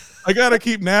 I gotta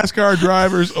keep NASCAR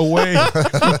drivers away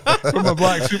from the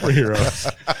black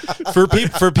superheroes. For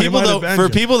people might though, avenge for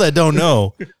him. people that don't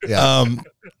know, Yeah.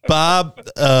 Bob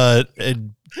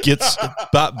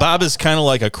Bob is kind of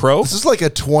like a crow. This is like a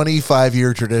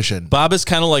 25-year tradition. Bob is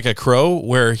kind of like a crow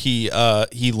where he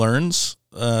learns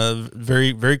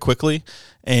very very quickly,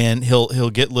 and he'll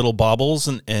get little baubles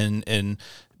and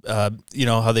you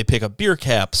know how they pick up beer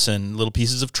caps and little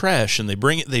pieces of trash, and they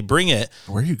bring it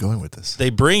Where are you going with this? they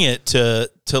bring it to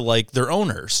like their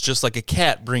owners, just like a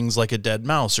cat brings like a dead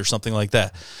mouse or something like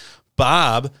that.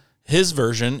 Bob, his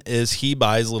version is he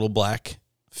buys little black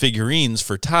figurines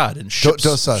for Todd and ships.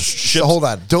 Hold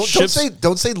on. Don't ships-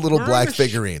 say little black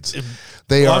figurines.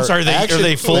 They Oh, are. I'm sorry, are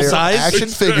they full they are size? action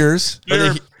figures? Are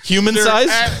they human They're size?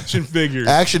 action figures.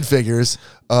 Action figures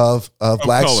of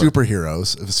black color.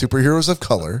 superheroes of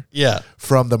color Yeah.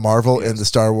 from the Marvel and the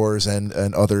Star Wars and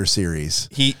other series.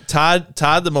 Todd,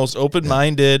 the most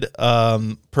open-minded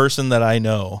person that I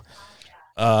know,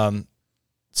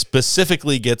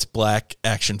 specifically gets black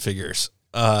action figures,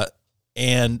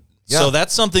 and so Yeah.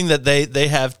 that's something that they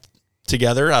have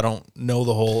together. I don't know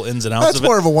the whole ins and outs That's of it.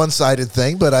 more of a one-sided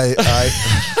thing, but I'm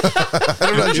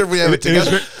not sure if we have it It is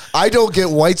together. I don't get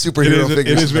white superhero it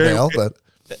figures is in the very- mail, but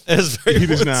It's very He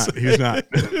does not. He does not.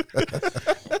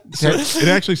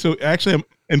 So actually, I'm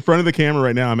in front of the camera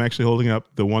right now. I'm actually holding up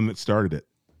the one that started it.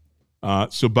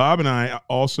 So Bob and I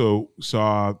also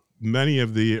saw many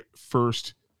of the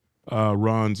first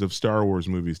runs of Star Wars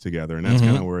movies together, and that's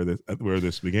kind of where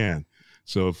this began.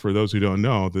 So for those who don't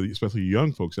know, especially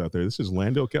young folks out there, this is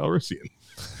Lando Calrissian,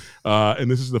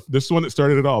 and this is the one that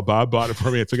started it all. Bob bought it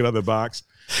for me. I took it out of the box,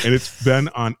 and it's been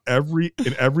in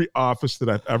every office that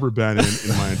I've ever been in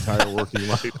my entire working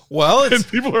life. well. It's And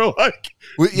people are like,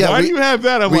 Why do you have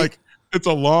that? I'm like, it's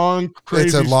a long,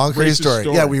 crazy crazy story.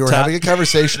 Yeah, we were Todd- having a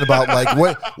conversation about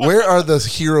like where are the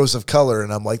heroes of color,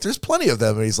 and I'm like, there's plenty of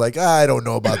them, and he's like, I don't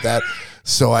know about that.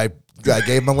 So I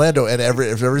gave him a Lando, and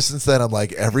ever since then, I'm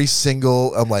like,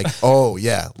 oh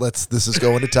yeah, this is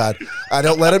going to Todd. I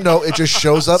don't let him know. It just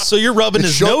shows up. so you're rubbing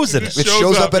his nose in it. It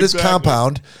shows up at his exactly.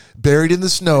 compound, buried in the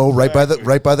snow, right by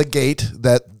the gate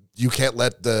that you can't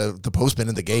let the postman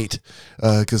in the gate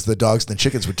because the dogs and the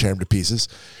chickens would tear him to pieces.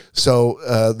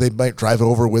 So they might drive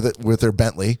over with their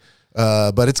Bentley,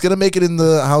 but it's gonna make it in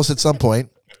the house at some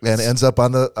point and ends up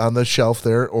on the shelf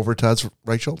there over Todd's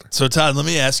right shoulder. So Todd, let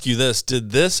me ask you this: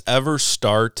 did this ever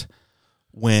start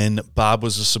when Bob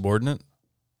was a subordinate?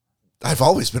 I've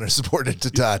always been a subordinate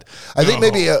to Todd. I think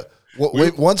maybe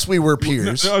once we were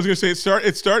peers. No, I was gonna say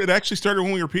it actually started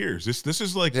when we were peers. This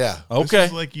is like Yeah. this Okay.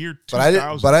 is like year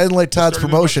 2000. But I didn't let Todd's Started in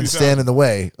promotion about stand in the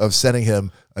way of sending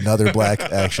him another black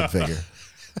action figure.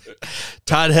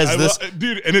 Todd has I this.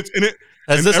 dude, and Has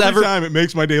and this every ever- time it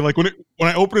makes my day. Like when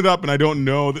I open it up and I don't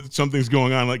know that something's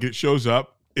going on, like it shows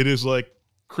up, it is like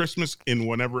Christmas in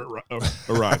whenever it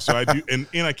arrives. So I do, and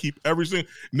I keep everything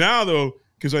now though.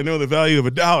 Because I know the value of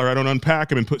 $1, I don't unpack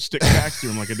them and put stick tags through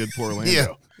them like I did for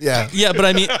Orlando. Yeah. Yeah, but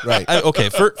I mean, Right. Okay.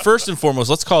 First and foremost,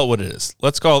 let's call it what it is.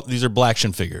 Let's call it, these are black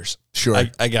action figures. Sure.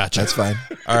 I got you. That's fine.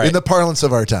 All right. In the parlance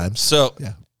of our times. So,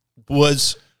 Yeah.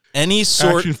 was any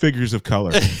sort Action figures of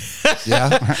color.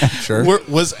 Yeah. Sure.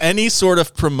 was any sort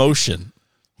of promotion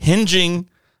hinging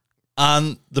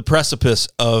on the precipice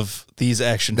of these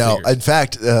action No, figures? in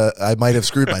fact, I might have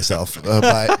screwed myself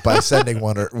by sending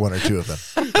one or two of them.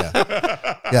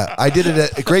 Yeah, I did it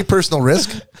at great personal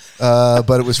risk, but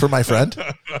it was for my friend,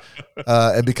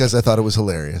 and because I thought it was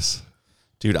hilarious.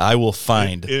 Dude, I will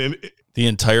find And the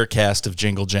entire cast of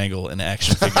Jingle Jangle in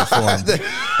action figure form,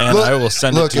 and Look- I will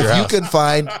send it Look, to your if you house. can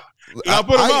find, I'll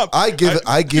put them up. I give.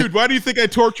 Dude, why do you think I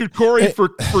tortured Corey for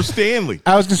Stanley?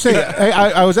 I was gonna say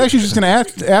I was actually just gonna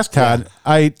ask Todd.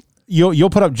 You'll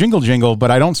put up Jingle,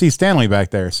 but I don't see Stanley back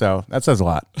there, so that says a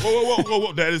lot.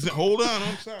 Whoa. That isn't. Hold on.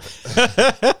 I'm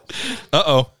sorry.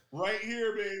 Uh-oh. Right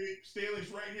here, baby. Stanley's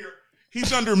right here.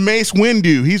 He's under Mace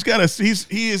Windu. He is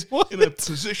in a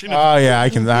position. Oh yeah, I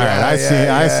can. All right,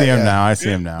 I see him now. I see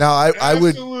him now. Now,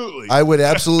 Absolutely. I would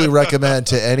absolutely recommend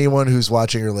to anyone who's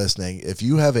watching or listening, if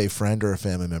you have a friend or a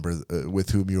family member with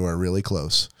whom you are really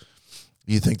close,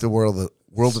 You think the world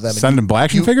of them. Send them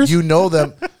black figures? You know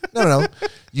them. No.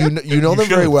 You know them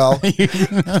very well.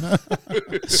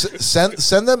 Send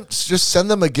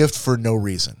them a gift for no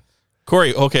reason.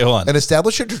 Corey, okay, hold on. And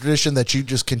establish a tradition that you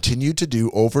just continue to do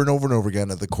over and over and over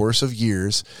again at the course of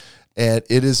years. And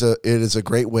it is a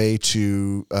great way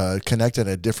to connect at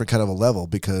a different kind of a level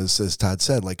because, as Todd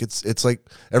said, like it's like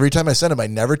every time I send him, I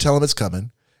never tell him it's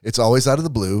coming. It's always out of the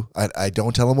blue. I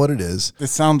don't tell him what it is. It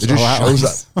sounds It just a lot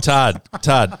shows like- up.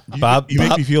 Todd, Bob. You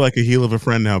make me feel like a heel of a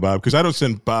friend now, Bob, because I don't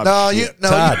send Bob. Todd.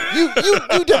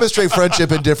 You demonstrate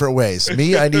friendship in different ways.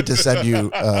 Me, I need to send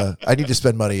you. I need to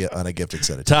spend money on a gift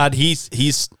instead of Todd.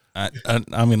 I'm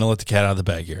going to let the cat out of the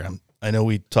bag here. I know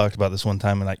we talked about this one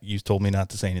time, and you told me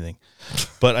not to say anything,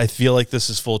 but I feel like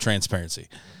this is full transparency.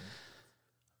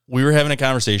 We were having a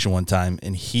conversation one time,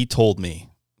 and he told me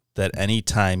that any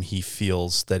time he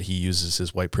feels that he uses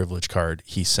his white privilege card,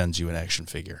 he sends you an action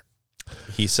figure.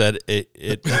 He said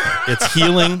it's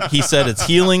healing. He said it's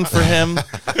healing for him.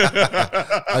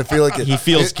 I feel like He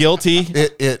feels guilty.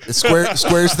 It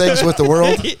squares things with the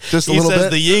world just a He little says bit.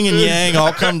 the yin and yang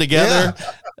all come together.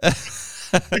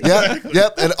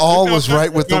 Yep, and all was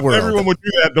right with the If world. everyone would do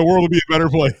that, the world would be a better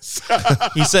place.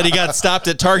 He said he got stopped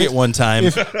at Target one time,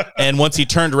 and once he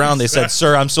turned around, they said,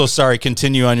 "Sir, I'm so sorry.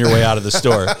 Continue on your way out of the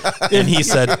store." And he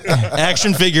said,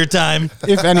 "Action figure time."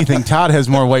 If anything, Todd has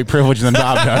more white privilege than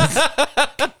Bob does.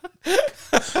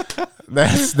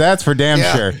 That's for damn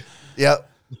sure. Yep.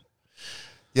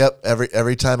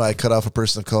 Every time I cut off a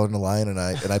person of color in the line and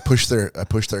I push their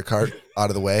cart out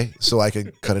of the way so I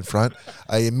can cut in front,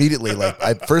 I immediately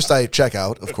first I check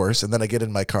out, of course, and then I get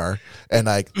in my car and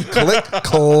I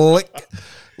click,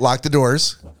 lock the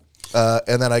doors.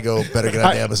 And then I go, better get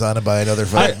on Amazon and buy another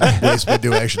Wasteman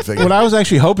New action figure. What I was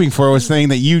actually hoping for was saying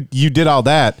that you did all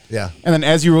that. Yeah. And then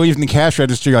as you were leaving the cash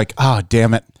register, you're like, oh,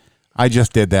 damn it. I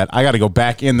just did that. I got to go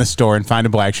back in the store and find a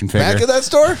black action figure. Back in that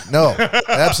store? No,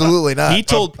 absolutely not. He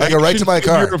told- I go right to my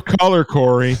car. Figure of color,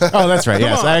 Corey. Oh, that's right.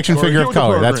 Yes, Come on, action Corey, figure get of with the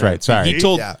color. That's program. right. Sorry.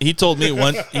 He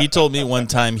told me one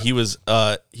time he was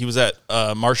at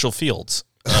Marshall Fields.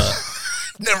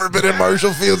 Never been in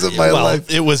Marshall Fields in my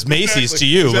life. It was Macy's to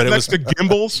you, Is that but it next was to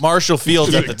Gimbals? Marshall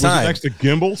Fields at the Was it time. next to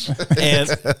Gimbals? And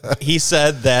he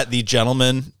said that the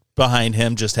gentleman behind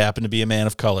him just happened to be a man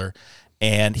of color,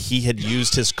 and he had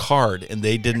used his card, and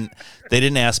they didn't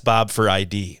ask Bob for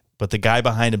ID, but the guy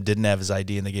behind him didn't have his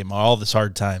ID, and they gave him all this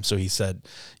hard time. So he said,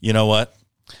 "You know what?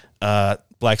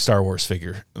 Black Star Wars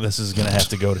figure. This is going to have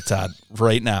to go to Todd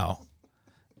right now."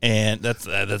 And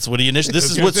that's what he initially. This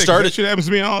is what started. That shit happens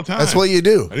to me all the time. That's what you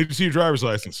do. I need to see your driver's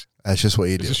license. That's just what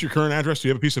you Is do. this your current address? Do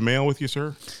you have a piece of mail with you,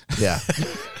 sir? Yeah.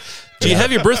 Do you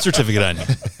have your birth certificate on you?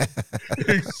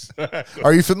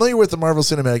 Are you familiar with the Marvel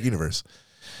Cinematic Universe?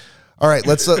 All right,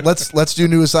 let's do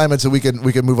new assignments so we can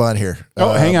move on here.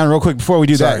 Oh, hang on real quick before we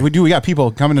do sorry. that. We got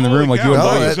people coming in the room like you and No,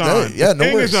 Buddy. King is on. yeah, no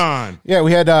King worries. is on. Yeah,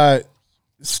 we had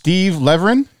Steve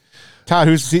Leverin. Todd,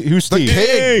 who's The Steve?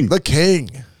 king. The king.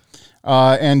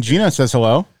 And Gina says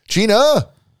hello. Gina.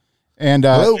 And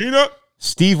Hello. Gina.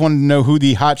 Steve wanted to know who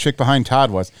the hot chick behind Todd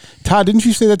was. Todd, didn't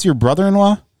you say that's your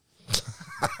brother-in-law?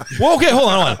 Well, okay, hold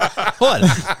on.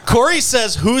 Corey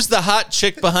says, "Who's the hot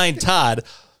chick behind Todd?"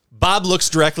 Bob looks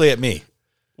directly at me.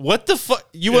 What the fuck?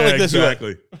 You went like this.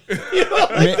 Exactly.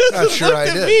 Not sure I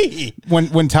Look at did. me.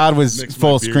 When Todd was Mix my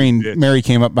full beard, screen, bitch. Mary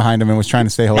came up behind him and was trying to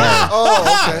say hello.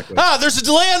 Oh, okay. There's a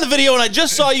delay on the video, and I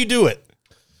just saw you do it.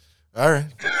 All right.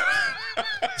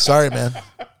 Sorry, man.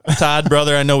 Todd,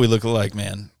 brother, I know we look alike,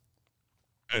 man.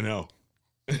 I know.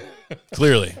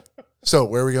 Clearly. So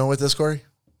where are we going with this, Corey?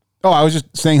 Oh, I was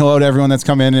just saying hello to everyone that's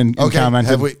come in and Okay.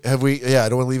 commented. Have we? Yeah, I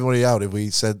don't want to leave anybody out. Have we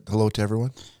said hello to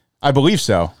everyone? I believe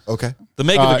so. Okay. The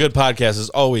Make of a Good podcast is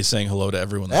always saying hello to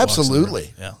everyone. That walks in the room.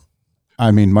 Absolutely. Yeah.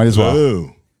 I mean, might as well.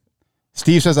 Oh.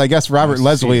 Steve says, I guess Robert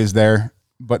Leslie is there,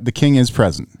 but the king is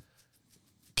present.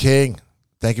 King,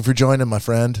 thank you for joining, my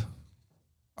friend.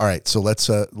 All right, so let's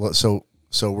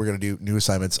so we're gonna do new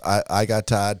assignments. I got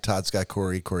Todd. Todd's got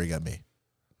Corey. Corey got me.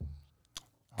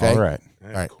 Okay. All right.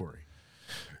 All right. Corey.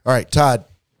 All right, Todd.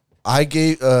 I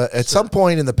gave at some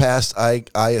point in the past I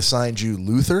assigned you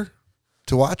Luther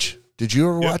to watch. Did you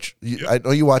ever watch? I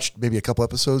know you watched maybe a couple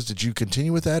episodes. Did you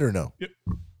continue with that or no? Yep.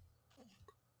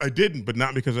 I didn't, but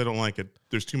not because I don't like it.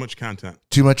 There's too much content.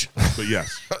 Too much. But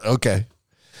yes. Okay.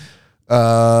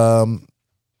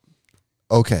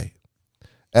 Okay.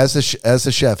 As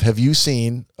the chef, have you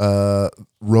seen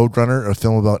Roadrunner, a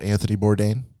film about Anthony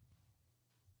Bourdain?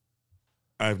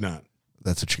 I have not.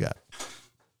 That's what you got.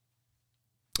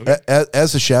 Okay.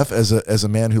 As a chef, as a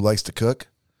man who likes to cook,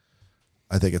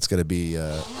 I think it's going to be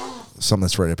something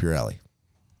that's right up your alley.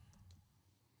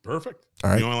 Perfect. All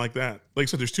right. You know, I like that. Like I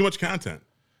said, there's too much content.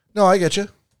 No, I get you.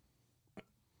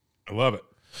 I love it.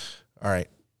 All right.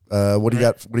 What do you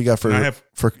got? What do you got And I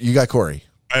for you got Corey?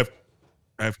 I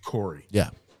have Corey. Yeah.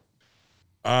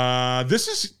 This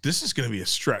is going to be a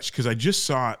stretch because I just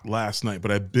saw it last night,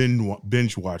 but I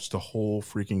binge watched the whole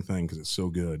freaking thing because it's so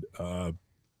good.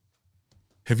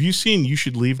 Have you seen You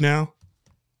Should Leave Now?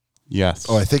 Yes.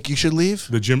 Oh, I think you should leave.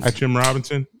 The Jim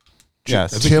Robinson.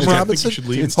 Yes. Tim I think Robinson. You Should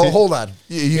Leave. It's Hold on.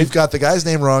 You've got the guy's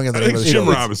name wrong and the I name think of the Jim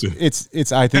show. Robinson.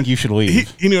 It's I think you should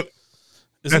leave.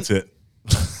 That's it.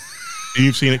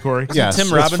 You've seen it, Corey? Yes. Tim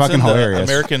it's Robinson, fucking the hilarious.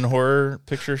 American Horror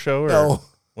Picture Show? Or No.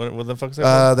 What the fuck is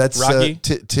that? That's Rocky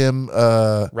Tim.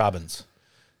 Robbins.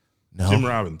 Jim No.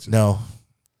 Robinson. No.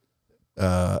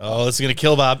 Oh, this is gonna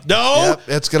kill Bob. No, Yep,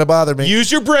 it's gonna bother me.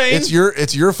 use your brain. It's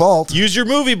your fault. Use your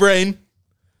movie brain.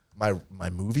 My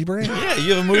movie brain. Yeah,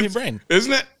 you have a movie brain.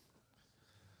 Isn't it?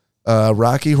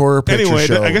 Rocky Horror Picture Anyway,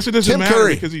 Show. I guess it doesn't Tim matter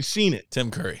Curry. because he's seen it.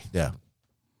 Tim Curry. Yeah.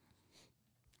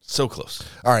 So close.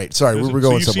 All right. Sorry, we were So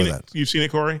going you've somewhere seen with it. You've seen it,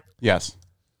 Corey? Yes.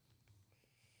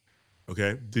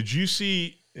 Okay. Did you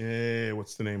see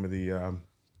what's the name of the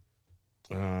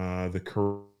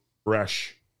Koresh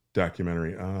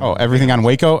documentary? Everything on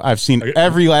Waco. I've seen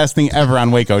every last thing ever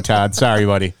on Waco. Todd, sorry,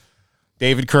 buddy.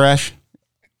 David Koresh.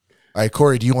 All right,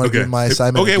 Corey. Do you want to Okay. give my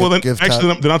assignment? Okay. and Well, then give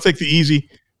actually, Todd- then I'll take the easy.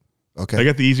 Okay. I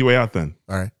got the easy way out. Then,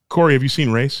 All right. Corey, have you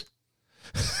seen Race?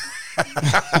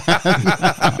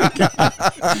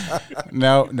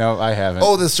 No, I haven't.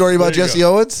 Oh, the story about There you Jesse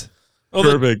go. Owens. Oh,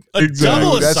 Perfect. a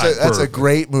double That's assignment. that's a Perfect.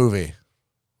 great movie.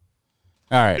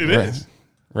 All right. It race. is.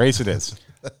 Race it is.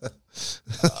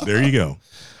 There you go.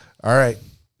 All right,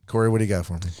 Corey. What do you got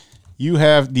for me? You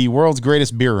have the world's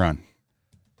greatest beer run.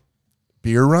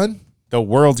 Beer run. The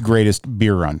world's greatest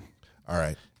beer run. All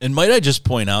right. And might I just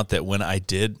point out that when I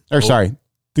did, Sorry,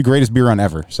 the greatest beer run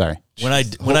ever. Sorry. when I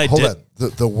Hold did,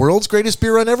 on. The world's greatest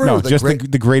beer run ever. No, Or just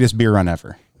the greatest beer run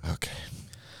ever. Okay.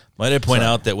 might I point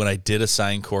out that when I did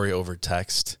assign Corey over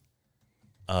text,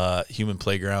 Human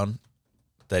Playground,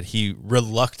 that he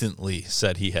reluctantly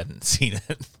said he hadn't seen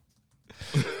it.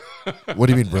 What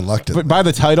do you mean reluctant? But by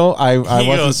the title, I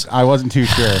goes- wasn't too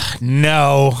sure.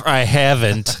 No, I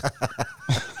haven't.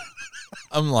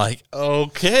 I'm like,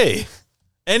 okay.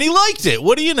 And he liked it.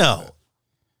 What do you know?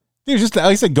 Dude, just like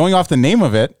I said, going off the name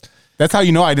of it, that's how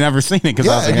you know I'd never seen it. Because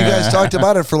I Yeah, was and like, you guys talked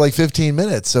about it for like 15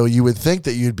 minutes, so you would think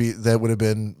that would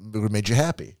have made you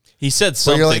happy. He said But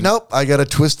something. you're like, nope, I got to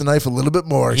twist the knife a little bit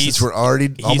more since we're already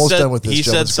he almost said- done with this. He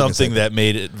said gentleman's cooking something segment. that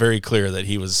made it very clear that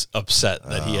he was upset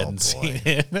that he hadn't seen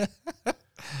it.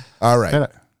 All right,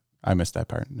 I missed that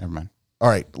part. Never mind. all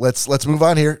right. Let's move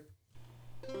on here.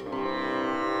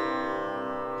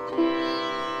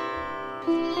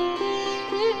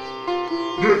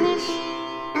 Next,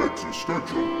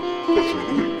 existential question of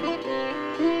the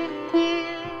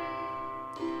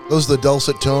week. Those are the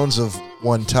dulcet tones of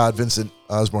one Todd Vincent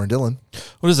Osborne Dillon.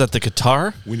 What is that? The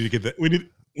guitar? We need to get that. We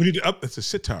need to up. That's a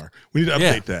sitar. We need to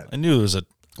update that. I knew there was a.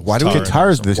 Why do we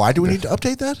Guitars this- Why do we need to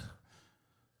update that?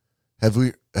 Have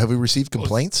we received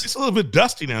complaints? It's a little bit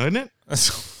dusty now, isn't it?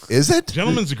 Is it?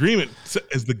 Gentleman's agreement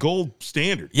is the gold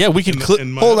standard. Yeah, we can clip.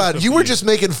 Hold on. You were just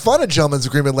making fun of Gentleman's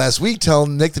Agreement last week,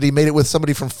 telling Nick that he made it with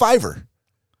somebody from Fiverr,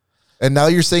 and now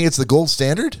you're saying it's the gold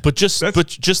standard. But just think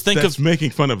that's of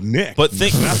making fun of Nick. But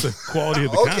think- not the quality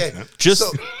of the Okay. content.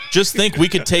 just think we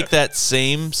could take that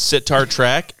same sitar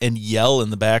track and yell in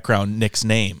the background Nick's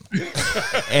name,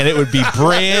 and it would be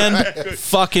brand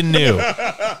fucking new.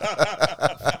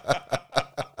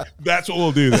 That's what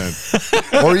we'll do then.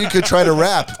 Or you could try to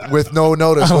rap with no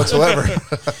notice whatsoever.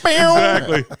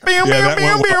 Exactly. Yeah,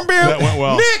 that went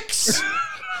well. Nick's.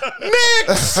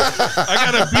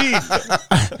 I got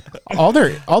a beat.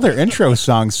 All their intro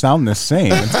songs sound the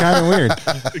same. It's kind of weird.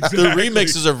 The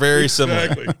remixes are very similar.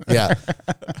 Exactly. Yeah.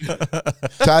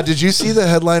 Todd, did you see the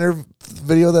headliner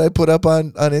video that I put up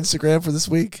on Instagram for this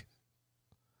week?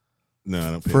 No,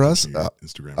 I don't pay For us? attention to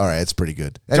Instagram. All right, it's pretty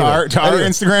good. To our Anyway.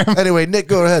 Instagram. Anyway, Nick,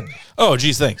 go ahead. Oh,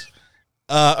 geez, thanks.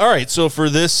 All right, so for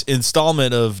this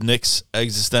installment of Nick's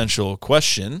existential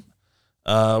question,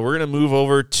 we're going to move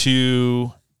over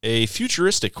to a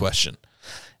futuristic question.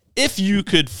 If you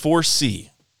could foresee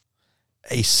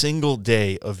a single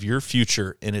day of your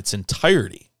future in its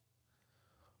entirety,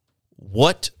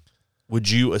 what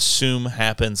would you assume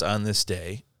happens on this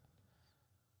day?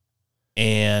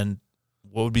 And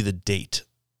what would be the date,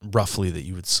 roughly, that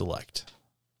you would select?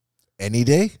 Any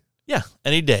day? Yeah,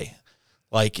 any day.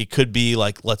 Like, it could be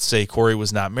like, let's say Corey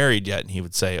was not married yet, and he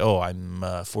would say, oh, I'm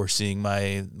foreseeing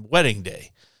my wedding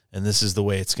day, and this is the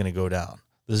way it's going to go down.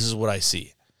 This is what I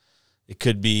see. It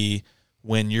could be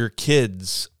when your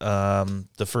kids,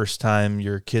 the first time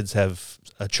your kids have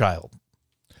a child.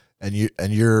 And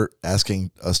you're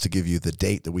asking us to give you the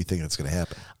date that we think it's going to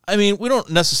happen. I mean, we don't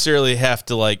necessarily have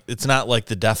to it's not like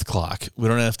the death clock. We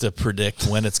don't have to predict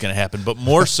when it's going to happen, but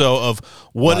more so of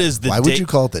what is the Why date. would you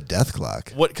call it the death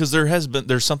clock? What? Because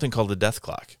there's something called the death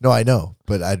clock. No, I know,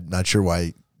 but I'm not sure why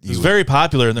It you was would very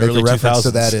popular in the make early a reference 2000s.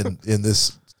 to that in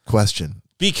this question.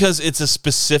 Because it's a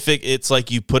specific, it's like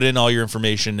you put in all your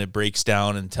information, it breaks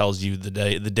down and tells you the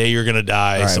day you're going to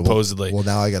die, All right, supposedly. Well,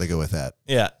 now I got to go with that.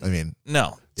 Yeah. I mean,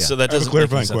 No. Yeah. So that I have a doesn't make any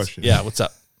clarifying sense. question. Yeah, what's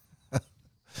up?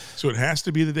 So it has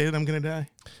to be the day that I'm going to die?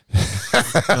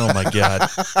 Oh my God.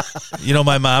 You know,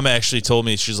 my mom actually told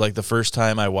me, she's like, the first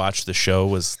time I watched the show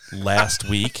was last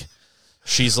week.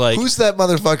 She's like, who's that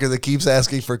motherfucker that keeps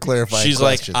asking for clarifying she's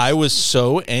questions? like, I was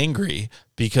so angry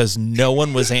because no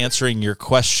one was answering your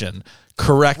question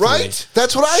correctly. Right?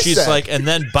 That's what I She's said. like, and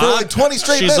then Bob, like 20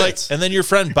 straight she's minutes. like, and then your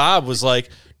friend Bob was like,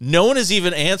 no one is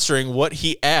even answering what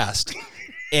he asked.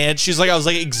 And she's like, I was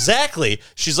like, exactly.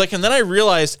 She's like, and then I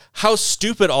realized how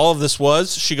stupid all of this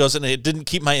was. She goes, and it didn't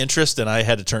keep my interest, and I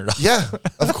had to turn it off. Yeah,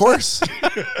 of course.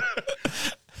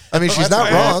 I mean, she's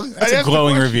not wrong. That's a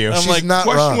glowing review. I'm She's like, not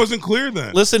The question wrong. wasn't clear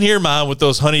then. listen here, Mom, with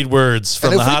those honeyed words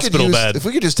from And the if we could hospital bed. If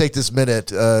we could just take this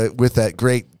minute with that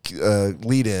great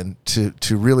lead in to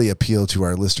really appeal to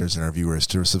our listeners and our viewers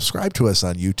to subscribe to us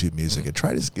on YouTube Music and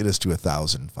try to get us to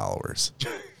 1,000 followers.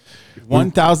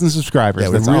 1,000 subscribers. Yeah,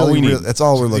 That's all we need. that's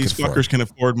all we're looking These for. fuckers can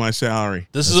afford my salary.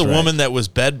 This is That's a right. woman that was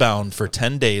bedbound for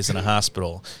 10 days in a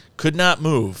hospital, could not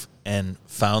move, and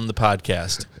found the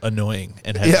podcast annoying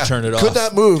and had to turn it could off.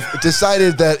 not move.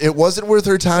 Decided that it wasn't worth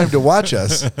her time to watch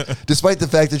us, despite the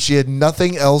fact that she had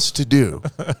nothing else to do.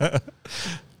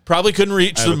 Probably couldn't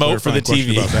reach I the have a remote for the clarifying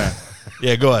TV. question about that.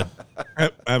 Yeah, go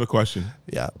ahead. I have a question.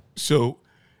 Yeah. So,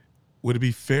 would it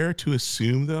be fair to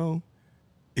assume though,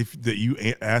 that you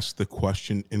asked the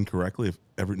question incorrectly if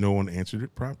ever no one answered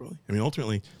it properly? I mean,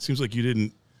 ultimately, it seems like you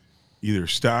didn't either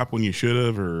stop when you should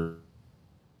have or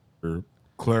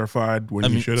clarified when I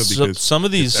you mean, should have, so because some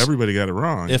of these, everybody got it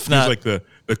wrong. if It feels not- like the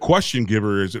question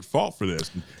giver is at fault for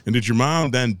this. And did your mom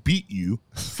then beat you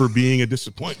for being a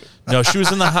disappointment? no, she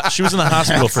was in the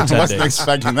hospital for 10 Wasn't days.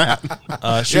 expecting that.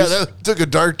 She Yeah, was- that took a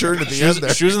dark turn at the She end was,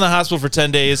 there. she was in the hospital for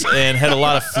 10 days and had a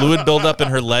lot of fluid buildup in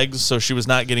her legs, so she was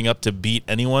not getting up to beat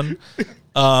anyone.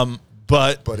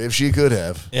 But But if she could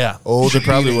have, yeah, oh, she the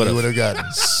probably beating would you have. would have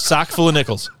gotten. Sock full of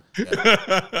nickels.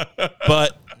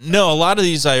 But no, a lot of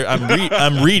these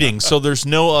I'm reading, so there's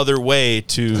no other way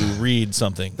to read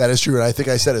something. That is true, and I think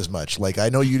I said as much. Like, I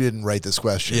know you didn't write this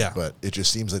question, Yeah. but it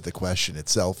just seems like the question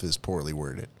itself is poorly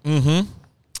worded. Mm-hmm.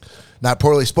 Not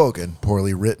poorly spoken,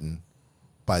 poorly written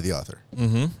by the author,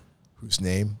 whose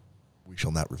name we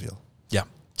shall not reveal. Yeah.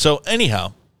 So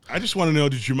anyhow, I just want to know,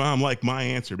 did your mom like my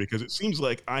answer? Because it seems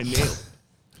like I nailed it,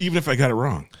 even if I got it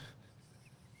wrong.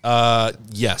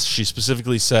 yes, she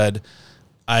specifically said,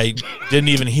 I didn't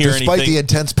even hear Despite anything. the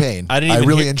intense pain, I I, didn't even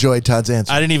really hear- enjoyed Todd's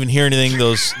answer. I didn't even hear anything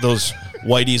those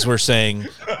whiteys were saying,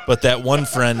 but that one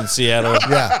friend in Seattle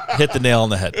Yeah. hit the nail on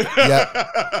the head.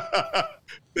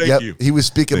 Yep, Thank you. he was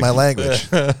speaking my language.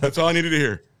 That's all I needed to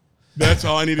hear. That's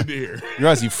all I needed to hear. You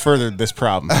realize you furthered this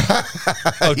problem.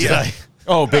 Oh, did I?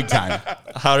 Oh, big time.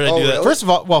 How did I do that? really? First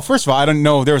of all, I don't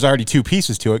know. There was already two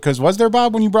pieces to it. Because was there,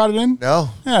 Bob, when you brought it in? No,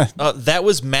 Yeah. That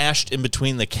was mashed in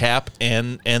between the cap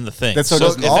and the thing. That's so so it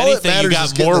if doesn't- all that anything, you matters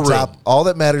is got getting more the room. top. All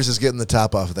that matters is getting the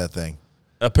top off of that thing.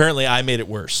 Apparently, I made it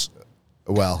worse.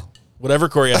 Well, Whatever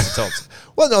Corey has to tell us.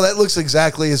 well, no, that looks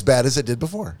exactly as bad as it did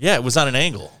before. Yeah, it was on an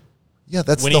angle. Yeah,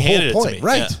 that's When the he whole handed it to point, me,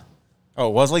 right? yeah. Oh,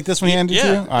 it was like this when he handed it to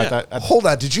Yeah, you? Oh, I yeah. thought, Hold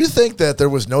on, did you think that there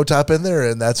was no top in there,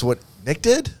 and that's what Nick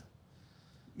did?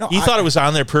 no, He thought it was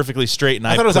on there perfectly straight, and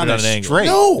I thought it was put on it on an there angle. straight.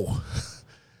 No,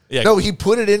 Yeah, no, he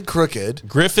put it in crooked.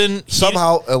 Griffin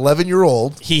Somehow,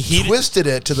 11-year-old He heated- twisted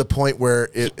it to the point where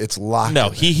it's locked. No,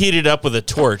 in he heated up with a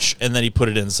torch, and then he put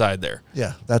it inside there, there.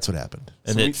 Yeah, that's what happened.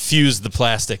 and it fused the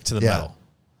plastic to the Yeah. metal.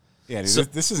 Yeah, dude, So-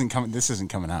 this isn't coming. This isn't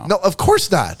coming out. No, of course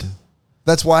not.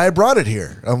 That's why I brought it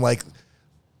here. I'm like,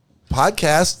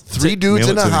 podcast, three dudes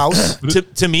mail in it a to me. house.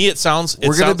 To me, it sounds.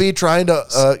 We're going to be trying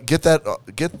to get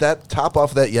that top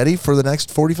off of that Yeti for the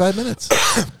next 45 minutes.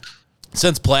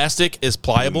 since plastic is In the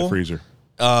pliable. freezer.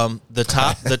 The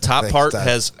top Thanks, part Todd.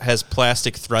 has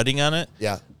plastic threading on it.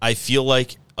 Yeah. I feel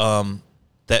like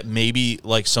that maybe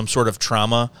like some sort of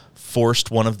trauma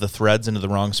forced one of the threads into the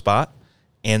wrong spot,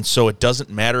 and so it doesn't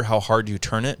matter how hard you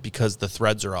turn it because the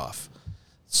threads are off.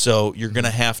 So you're gonna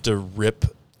have to rip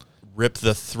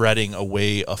the threading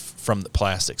away from the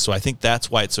plastic. So I think that's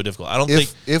why it's so difficult. I don't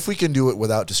think If we can do it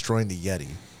without destroying the Yeti,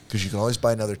 because you can always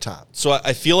buy another top. So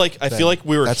I feel like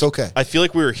we were. That's okay. I feel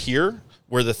like we were here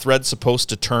where the thread's supposed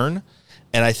to turn,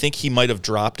 and I think he might have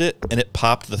dropped it, and it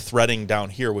popped the threading down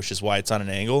here, which is why it's on an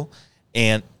angle.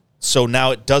 And so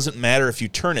now it doesn't matter if you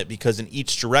turn it because in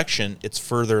each direction it's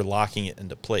further locking it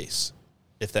into place.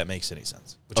 If that makes any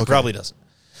sense, which it probably doesn't.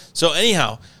 So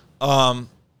anyhow, to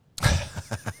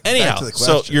the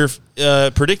so question.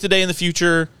 your predict a day in the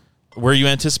future where you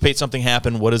anticipate something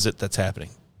happen. What is it that's happening?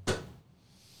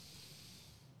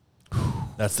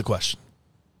 That's the question.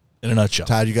 In a nutshell.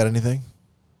 Todd, you got anything?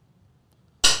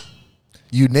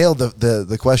 You nailed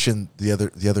the question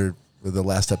the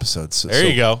last episode. So, There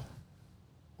you go.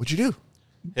 What'd you do?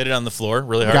 Hit it on the floor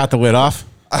really hard. Got the lid off.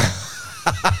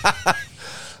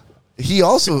 He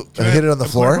also hit it on the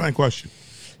floor. Clarifying question.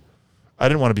 I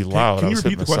didn't want to be loud. Can I you was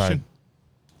repeat hitting the question?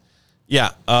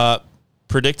 side. Yeah.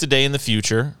 Predict a day in the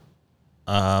future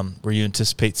where you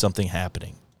anticipate something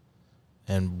happening.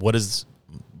 And what is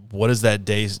that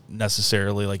day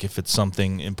necessarily, like if it's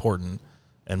something important,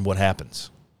 and what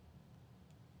happens?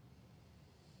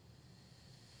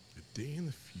 A day in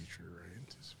the future, I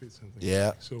anticipate something.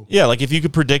 Yeah. So Yeah, like if you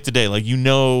could predict a day, like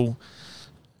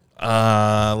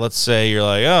let's say you're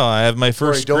like, oh, I have my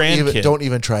first grandkid. Don't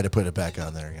even try to put it back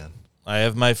on there again. I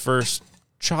have my first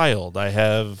child. I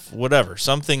have whatever.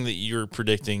 Something that you're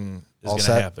predicting is All going to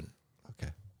set? happen.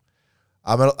 Okay.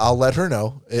 I'll let her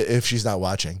know if she's not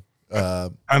watching. I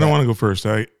don't want to go first.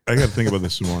 I got to think about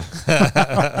this some more.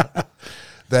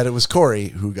 That it was Corey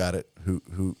who got it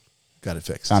who got it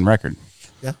fixed. On record.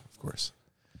 Yeah, of course.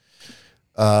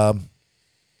 I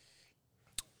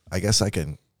guess I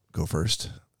can go first.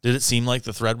 Did it seem like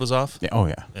the thread was off? Yeah. Oh,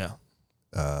 yeah.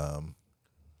 Yeah.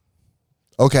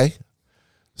 Okay.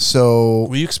 So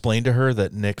Will you explain to her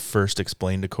that Nick first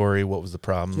explained to Corey what was the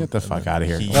problem? Get the and fuck then outta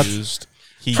here. He Let's- used.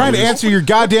 Trying to answer your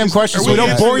goddamn questions so we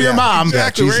don't bore your mom.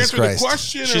 Exactly. We're Jesus answering Christ. the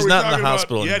question. or She's are we not in the talking about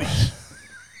hospital anymore. Yetis?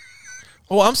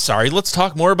 Oh, I'm sorry. Let's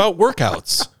talk more about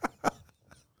workouts.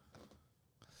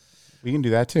 We can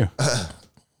do that too.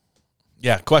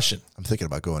 Yeah. Question. I'm thinking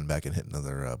about going back and hitting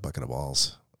another bucket of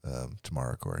balls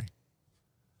tomorrow, Corey.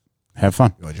 Have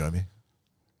fun. You want to join me?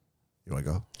 You want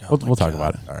to go? We'll talk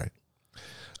about it. All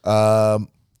right.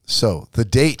 So the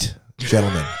date,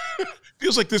 gentlemen.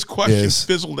 Feels like this question Is-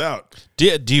 fizzled out. Do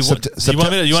you want? Do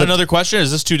you want another question? Is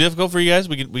this too difficult for you guys?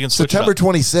 We can switch it September up.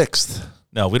 26th,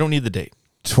 No, we don't need the date.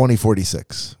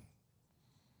 2046.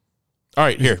 All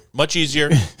right, here. Much easier.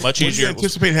 Much What do you easier.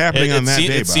 anticipate happening on that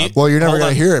day, Bob? Well, you're never Hold going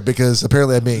on. to hear it because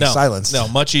apparently I'm being silenced. No,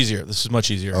 much easier. This is much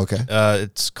easier. Okay.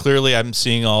 It's clearly I'm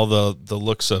seeing all the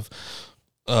looks of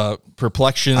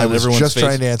perplexion I on was everyone's just face.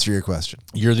 trying to answer your question,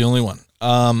 You're the only one.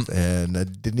 and I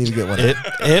didn't even get one.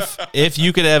 If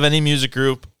you could have any music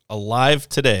group alive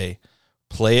today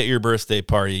play at your birthday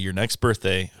party, your next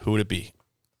birthday, who would it be?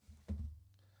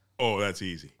 Oh, that's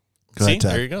easy. Go See, ahead,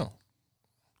 Ted. there you go.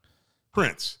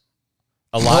 Prince.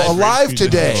 Alive. alive Music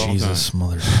today. of all time. Jesus,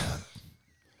 mother.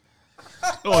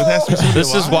 Oh, it has to be somebody This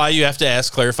is alive? why you have to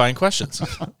ask clarifying questions.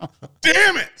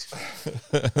 Damn it!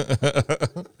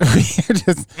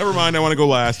 Just- Never mind. I want to go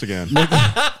last again. All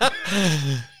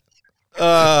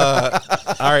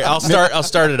right, I'll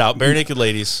start it out. Bare Naked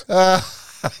Ladies. Bare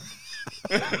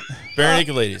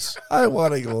Naked Ladies. I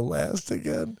want to go last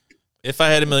again. If I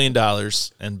had $1 million,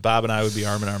 and Bob and I would be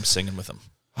arm in arm singing with him.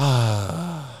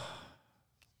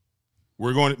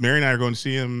 We're going. Mary and I are going to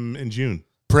see him in June.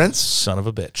 Prince? Son of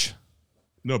a bitch.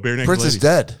 No, Bare Naked Prince Ladies. is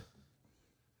dead.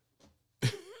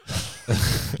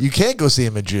 You can't go see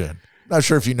him in June. Not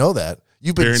sure if you know that.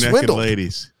 You've been Bare Naked swindled.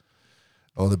 Ladies.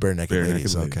 Oh, the Bare Naked Bare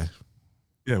Ladies. Naked Okay. Ladies.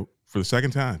 Yeah, for the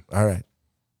second time. All right.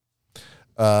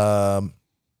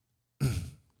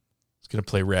 He's gonna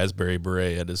play Raspberry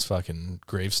Beret at his fucking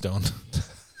gravestone.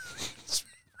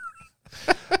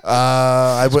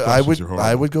 I questions are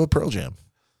horrible. would go with Pearl Jam.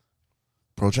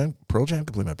 Pearl Jam can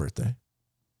play my birthday.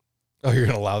 Oh, you're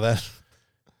gonna allow that?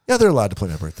 Yeah, they're allowed to play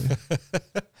my birthday.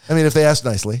 I mean, if they ask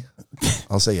nicely,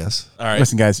 I'll say yes. All right.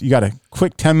 Listen, guys, you got a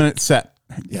quick 10-minute set.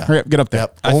 Yeah. Hurry up, get up there.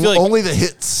 Yep. I feel like- Only the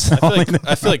hits.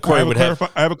 I feel like Corey would have.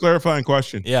 I have a clarifying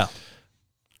question. Yeah.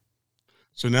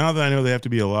 So now that I know they have to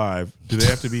be alive, do they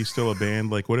have to be still a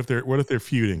band? Like, what if they're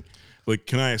feuding? Like,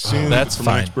 can I assume That's for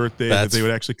my next fine. birthday That's- that they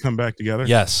would actually come back together?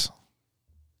 Yes.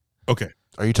 Okay.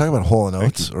 Are you talking about Hole and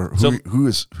Thank Oates you. or who? So- who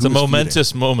is? It's a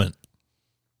momentous moment.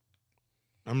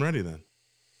 I'm ready then.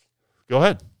 Go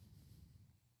ahead.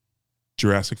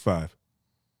 Jurassic 5.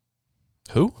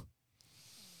 Who?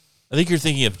 I think you're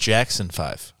thinking of Jackson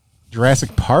 5.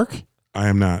 Jurassic Park? I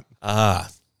am not. Ah.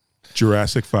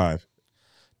 Jurassic 5.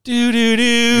 Do do do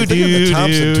You're thinking of the do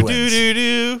Thompson do twins. do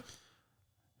do.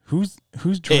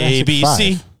 Who's Jurassic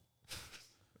ABC. 5?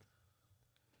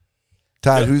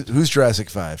 Todd, who's Jurassic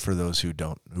 5 for those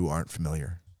who aren't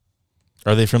familiar?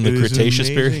 Are they from the It is an Cretaceous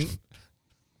period? amazing-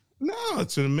 No,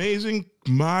 it's an amazing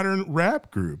modern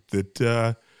rap group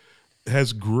that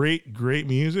has great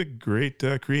music, great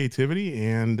creativity,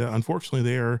 and unfortunately,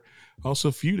 they are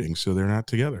also feuding, so they're not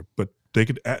together. But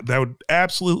that would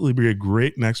absolutely be a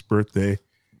great next birthday.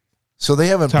 So they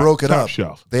haven't Top- broken top up.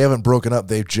 shelf. They haven't broken up.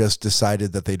 They've just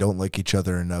decided that they don't like each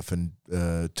other enough and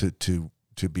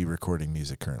to be recording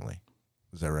music currently.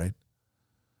 Is that right?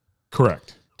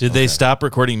 Correct. Did they stop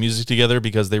recording music together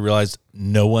because they realized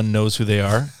no one knows who they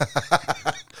are?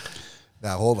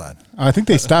 Now hold on. I think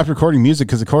they stopped recording music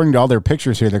because according to all their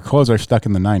pictures here, their clothes are stuck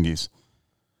in the 90s.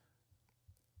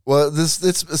 Well,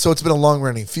 it's been a long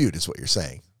running feud, is what you're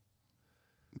saying.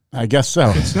 I guess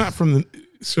so. It's not from the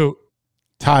so.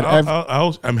 Todd,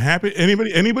 I'm happy.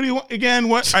 Anybody again?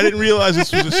 What? I didn't realize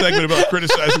this was a segment about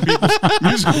criticizing people's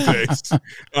musical tastes.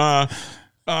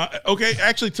 Okay,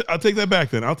 actually, I'll take that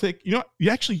back. Then I'll take. You know,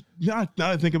 now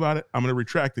that I think about it, I'm going to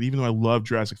retract it. Even though I love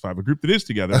Jurassic 5, a group that is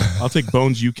together, I'll take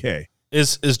Bones UK.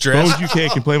 Is Bones Jurassic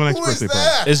UK can play my next Who is birthday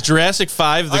that? party. is Jurassic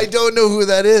 5 I don't know who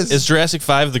that is. is Jurassic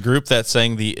 5 the group that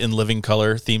sang the In Living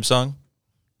Color theme song?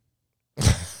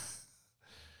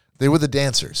 They were the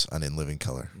dancers on In Living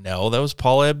Color. No, that was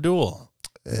Paul Abdul.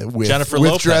 With Jennifer with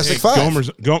Lopez. Jurassic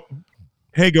Hey, 5.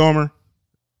 Hey, Gomer.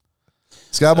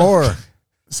 Scott Moore.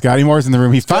 Scotty Moore's in the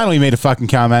room. He finally made a fucking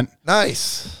comment.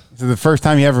 Nice. So the first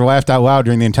time he ever laughed out loud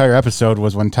during the entire episode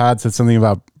was when Todd said something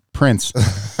about Prince,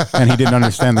 and he didn't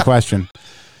understand the question.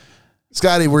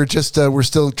 Scotty, we're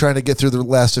still trying to get through the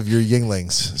last of your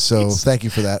Yinglings. So thank you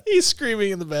for that. He's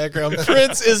screaming in the background,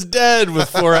 Prince is dead, with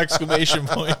 4 exclamation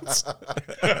points.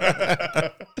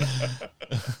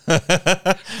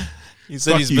 He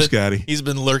said Fuck you, Scotty. he's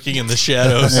been lurking in the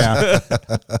shadows. Yeah.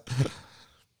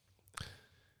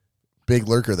 Big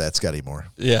lurker, that Scotty Moore.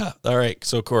 Yeah. All right.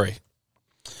 So Corey.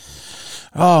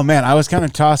 Oh man, I was kind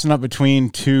of tossing up between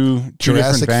two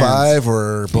Jurassic different bands. 5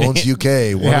 or Bones UK.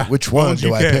 Yeah. Which one Bones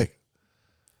do I UK. pick?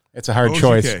 It's a hard Bones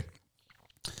choice. UK.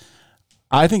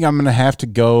 I think I'm going to have to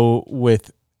go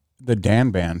with the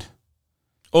Dan Band.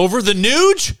 Over the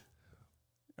Nuge?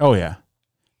 Oh yeah,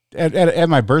 at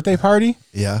my birthday party,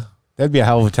 Yeah, that'd be a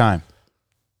hell of a time.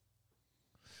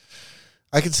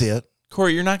 I can see it.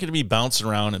 Corey, you're not going to be bouncing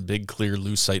around in big, clear,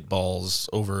 lucite balls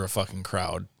over a fucking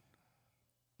crowd.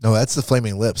 No, that's the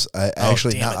Flaming Lips.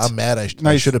 Actually, damn it. I'm mad. I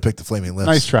Nice. should have picked the Flaming Lips.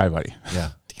 Nice try, buddy.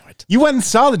 Yeah. Damn it. You went and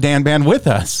saw the Dan Band with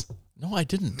us. No, I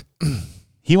didn't.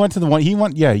 He went to the one.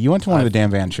 Yeah, you went to one of the Dan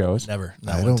Band shows. Never.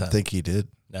 Not I one don't time. think he did.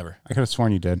 Never. I could have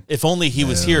sworn you did. If only he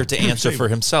was here to answer for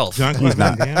himself. John Cleese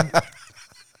not. Dan.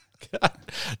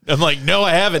 I'm like, no,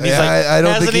 I haven't. He's Yeah, like, I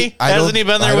don't hasn't think he? Hasn't he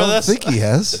been there with us? I don't think he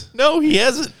has. No, he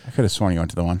hasn't. I could have sworn you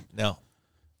went to the one. No.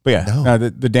 But yeah, No. no,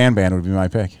 the Dan Band would be my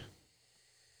pick.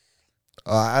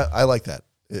 I like that.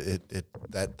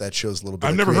 That shows a little bit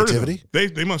I've of never heard of creativity.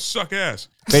 them. They must suck ass.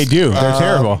 They do. They're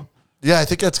terrible. Yeah, I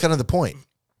think that's kind of the point.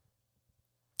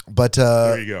 But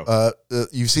There you go.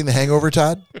 You've seen The Hangover,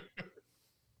 Todd?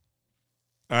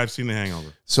 I've seen The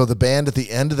Hangover. So the band at the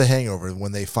end of The Hangover,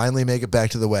 when they finally make it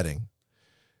back to the wedding,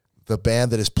 the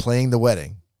band that is playing the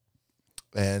wedding,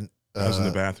 and I was in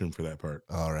the bathroom for that part.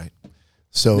 all right.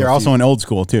 So They're if also in old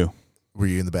school too. were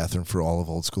you in the bathroom for all of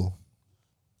Old School?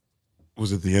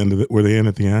 Was it the end of it? Were they in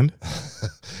at the end?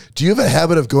 Do you have a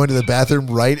habit of going to the bathroom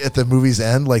right at the movie's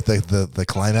end, like the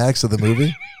climax of the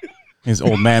movie? His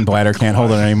old man bladder can't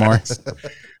hold it anymore.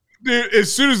 Dude,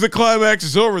 as soon as the climax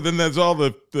is over, then that's all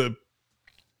the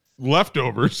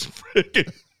leftovers.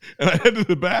 And I head to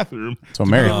the bathroom. So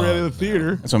Mary, Get ready to the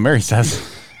theater. that's what Mary says.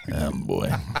 Boy.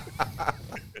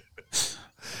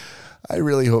 I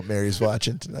really hope Mary's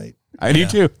watching tonight. I do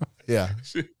too. Yeah.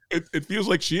 It feels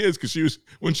like she is because she was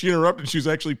when she interrupted, she was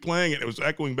actually playing it. It was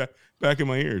echoing back in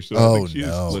my ears. So I Oh, think she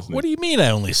no. is listening. What do you mean I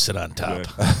only sit on top?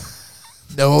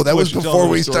 No, that Well, was she's before telling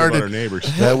we a story about our started.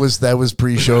 neighbors. That was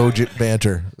pre-show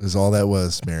banter. Is all that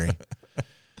was, Mary.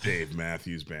 Dave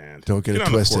Matthews Band. Don't get it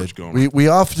on the porch, twisted. Gomer. We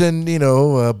often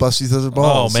bust each other's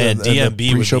balls. Oh, man, and the DMB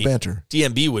would pre-show be- banter.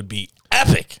 DMB would be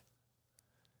epic.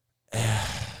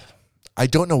 I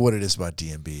don't know what it is about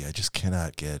DMB. I just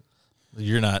cannot get.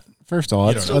 You're not. First of all,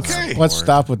 let's don't know. Okay. let's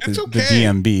stop with It's the okay.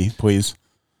 DMB, please.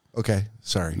 Okay,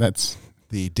 sorry. That's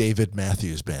The David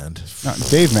Matthews Band. not,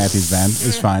 Dave Matthews Band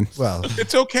is fine. Well,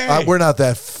 It's okay. we're not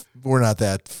that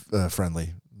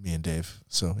friendly, me and Dave.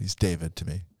 So he's David to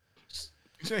me.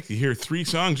 Exactly. You hear 3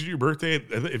 songs at your birthday.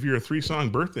 If you're a 3-song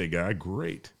birthday guy,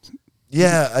 great.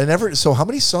 Yeah, I never. So how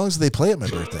many songs do they play at my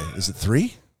birthday? Is it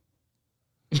 3?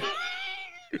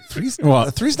 Three's Well,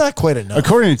 three's not quite enough.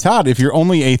 According to Todd, if you're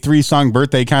only a 3-song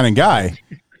birthday kind of guy,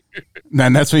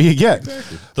 then that's what you get.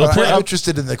 But I'm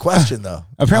interested in the question though.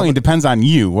 Apparently, it depends on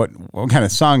you. What kind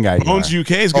of song guy you are. Bones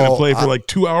UK is going to play for like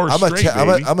 2 hours straight,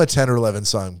 baby. I'm a 10 or 11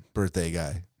 song birthday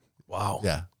guy. Wow.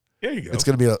 Yeah. There you go. It's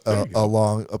going to be a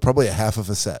long, probably a half of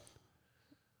a set.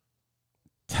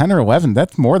 10 or 11,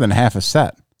 that's more than half a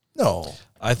set. No.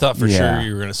 I thought for Yeah. sure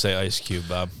you were going to say Ice Cube,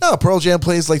 Bob. No, Pearl Jam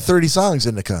plays like 30 songs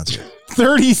in the concert.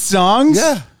 30 songs?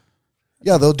 Yeah.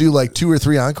 Yeah, they'll do like 2 or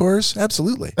 3 encores.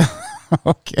 Absolutely.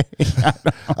 Okay.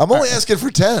 I'm only asking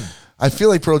for 10. I feel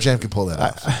like Pearl Jam can pull that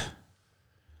off.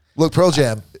 Look, Pearl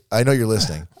Jam, I know you're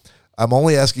listening. I'm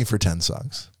only asking for 10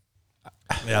 songs.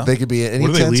 Yeah. They could be any What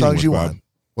are they 10 leading songs with, you Bob? want.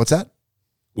 What's that?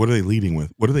 What are they leading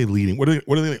with? What are they leading? What do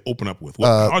they open up with?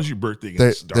 How's your birthday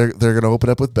going to start? They're going to open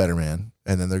up with Better Man,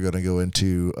 and then they're going to go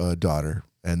into Daughter,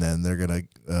 and then they're going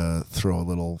to throw a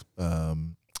little.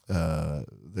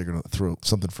 They're going to throw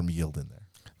something from Yield in there.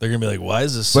 They're going to be like, why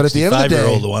is this But at the end of the day,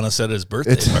 65-year-old want to set his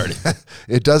birthday party?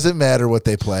 It doesn't matter what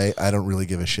they play. I don't really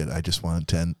give a shit. I just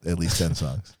want at least 10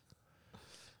 songs.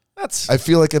 I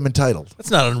feel like I'm entitled.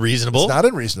 That's not unreasonable. It's not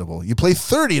unreasonable. You play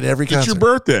 30 at every concert. It's your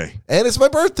birthday. And it's my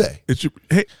birthday. It's your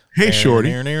hey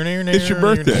shorty. It's your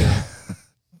birthday.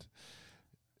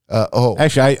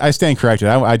 Actually, I stand corrected.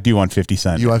 I do want 50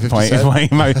 Cent. You want 50 Cent?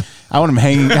 I want him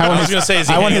hanging. I was gonna say, is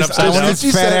he I want hanging his, upside I want down?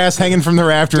 his fat ass hanging from the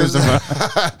rafters.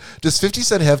 Does 50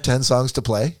 Cent have 10 songs to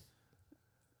play?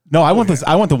 No, I want this.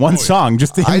 I want the one song.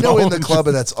 Just to I know in the just- club,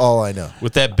 and that's all I know.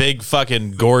 With that big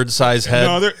fucking gourd-sized head.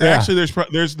 No, Yeah. actually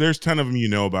there's 10 of them you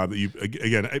know about that you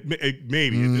again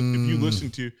maybe if you listen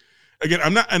to again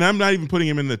I'm not even putting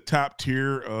him in the top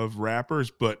tier of rappers,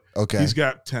 but Okay. he's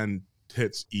got 10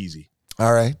 hits easy.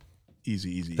 All right.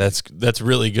 Easy. That's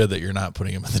really good that you're not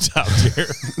putting him in the top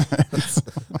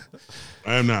tier.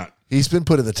 I am not. He's been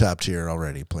put in the top tier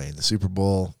already, playing the Super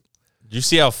Bowl. Did you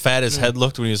see how fat his head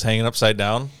looked when he was hanging upside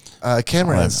down?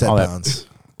 Cameron had set all that- bounds.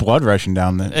 blood rushing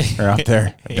down there or up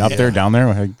there, up there, down there.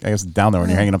 I guess down there when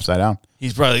you're hanging upside down.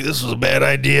 He's probably like, this was a bad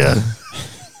idea.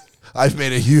 I've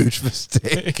made a huge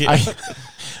mistake.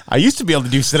 I used to be able to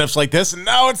do sit-ups like this, and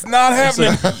now it's not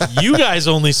happening. You guys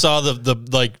only saw the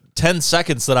like 10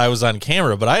 seconds that I was on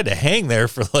camera, but I had to hang there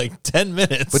for like 10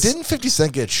 minutes. But didn't 50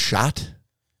 Cent get shot?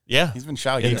 Yeah. He's been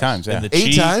shot like 8 times. Yeah. In the 8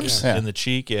 cheek, times? In the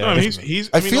cheek, yeah. No, I mean, he's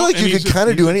I feel like and you he's could a- kind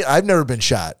of he's do a- any. I've never been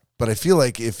shot, but I feel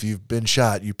like if you've been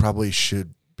shot, you probably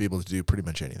should be able to do pretty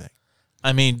much anything.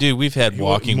 I mean, dude, we've had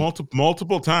walking.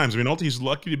 multiple times. I mean, he's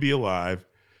lucky to be alive.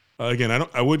 Again,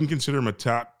 I wouldn't consider him a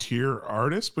top tier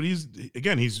artist, but he's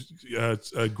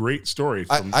a great story.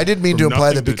 I didn't mean to from imply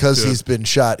nothing that because to he's been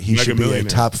shot, he Mega should be a Millionaire.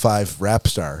 top 5 rap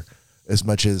star, as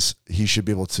much as he should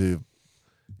be able to,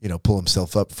 pull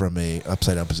himself up from a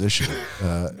upside down position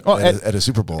at a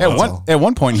Super Bowl. That's all. At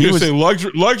one point, I he was was. gonna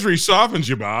say luxury softens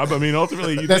you, Bob. I mean,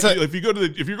 ultimately, if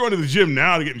you're going to the gym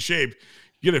now to get in shape,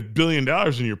 you get $1 billion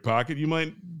in your pocket, you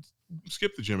might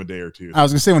skip the gym a day or two. I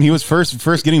was gonna say when he was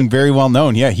first getting very well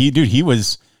known. Yeah, he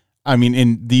was. I mean,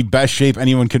 in the best shape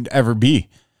anyone could ever be.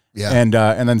 Yeah. And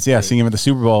then seeing him at the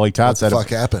Super Bowl, like Todd What the said, fuck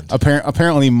happened?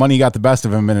 Apparently, money got the best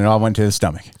of him, and it all went to his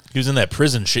stomach. He was in that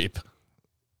prison shape.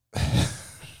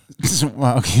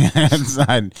 Well, okay.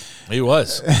 He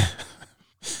was.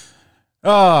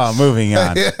 Oh, moving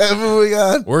on. Moving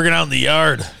on. Working out in the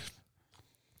yard.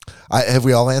 Have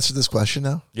we all answered this question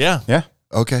now? Yeah. Yeah.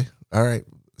 Okay. All right.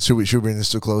 Should we bring this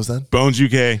to a close then? Bones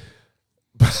UK.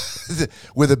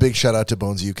 With a big shout out to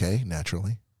Bones UK,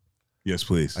 naturally. Yes,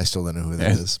 please. I still don't know who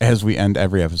that is. As we end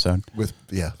every episode.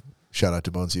 Shout out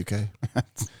to Bones UK.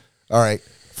 All right.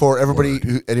 For everybody,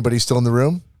 anybody still in the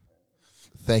room,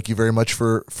 thank you very much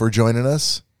for joining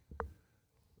us.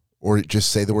 Or just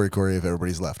say the word, Corey, if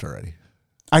everybody's left already.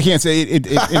 I can't say it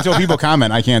until people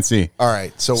comment. I can't see. All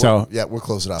right. So we'll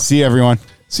close it off. See everyone.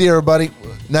 See you, everybody.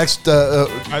 Next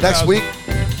week.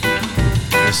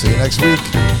 We'll see you next week.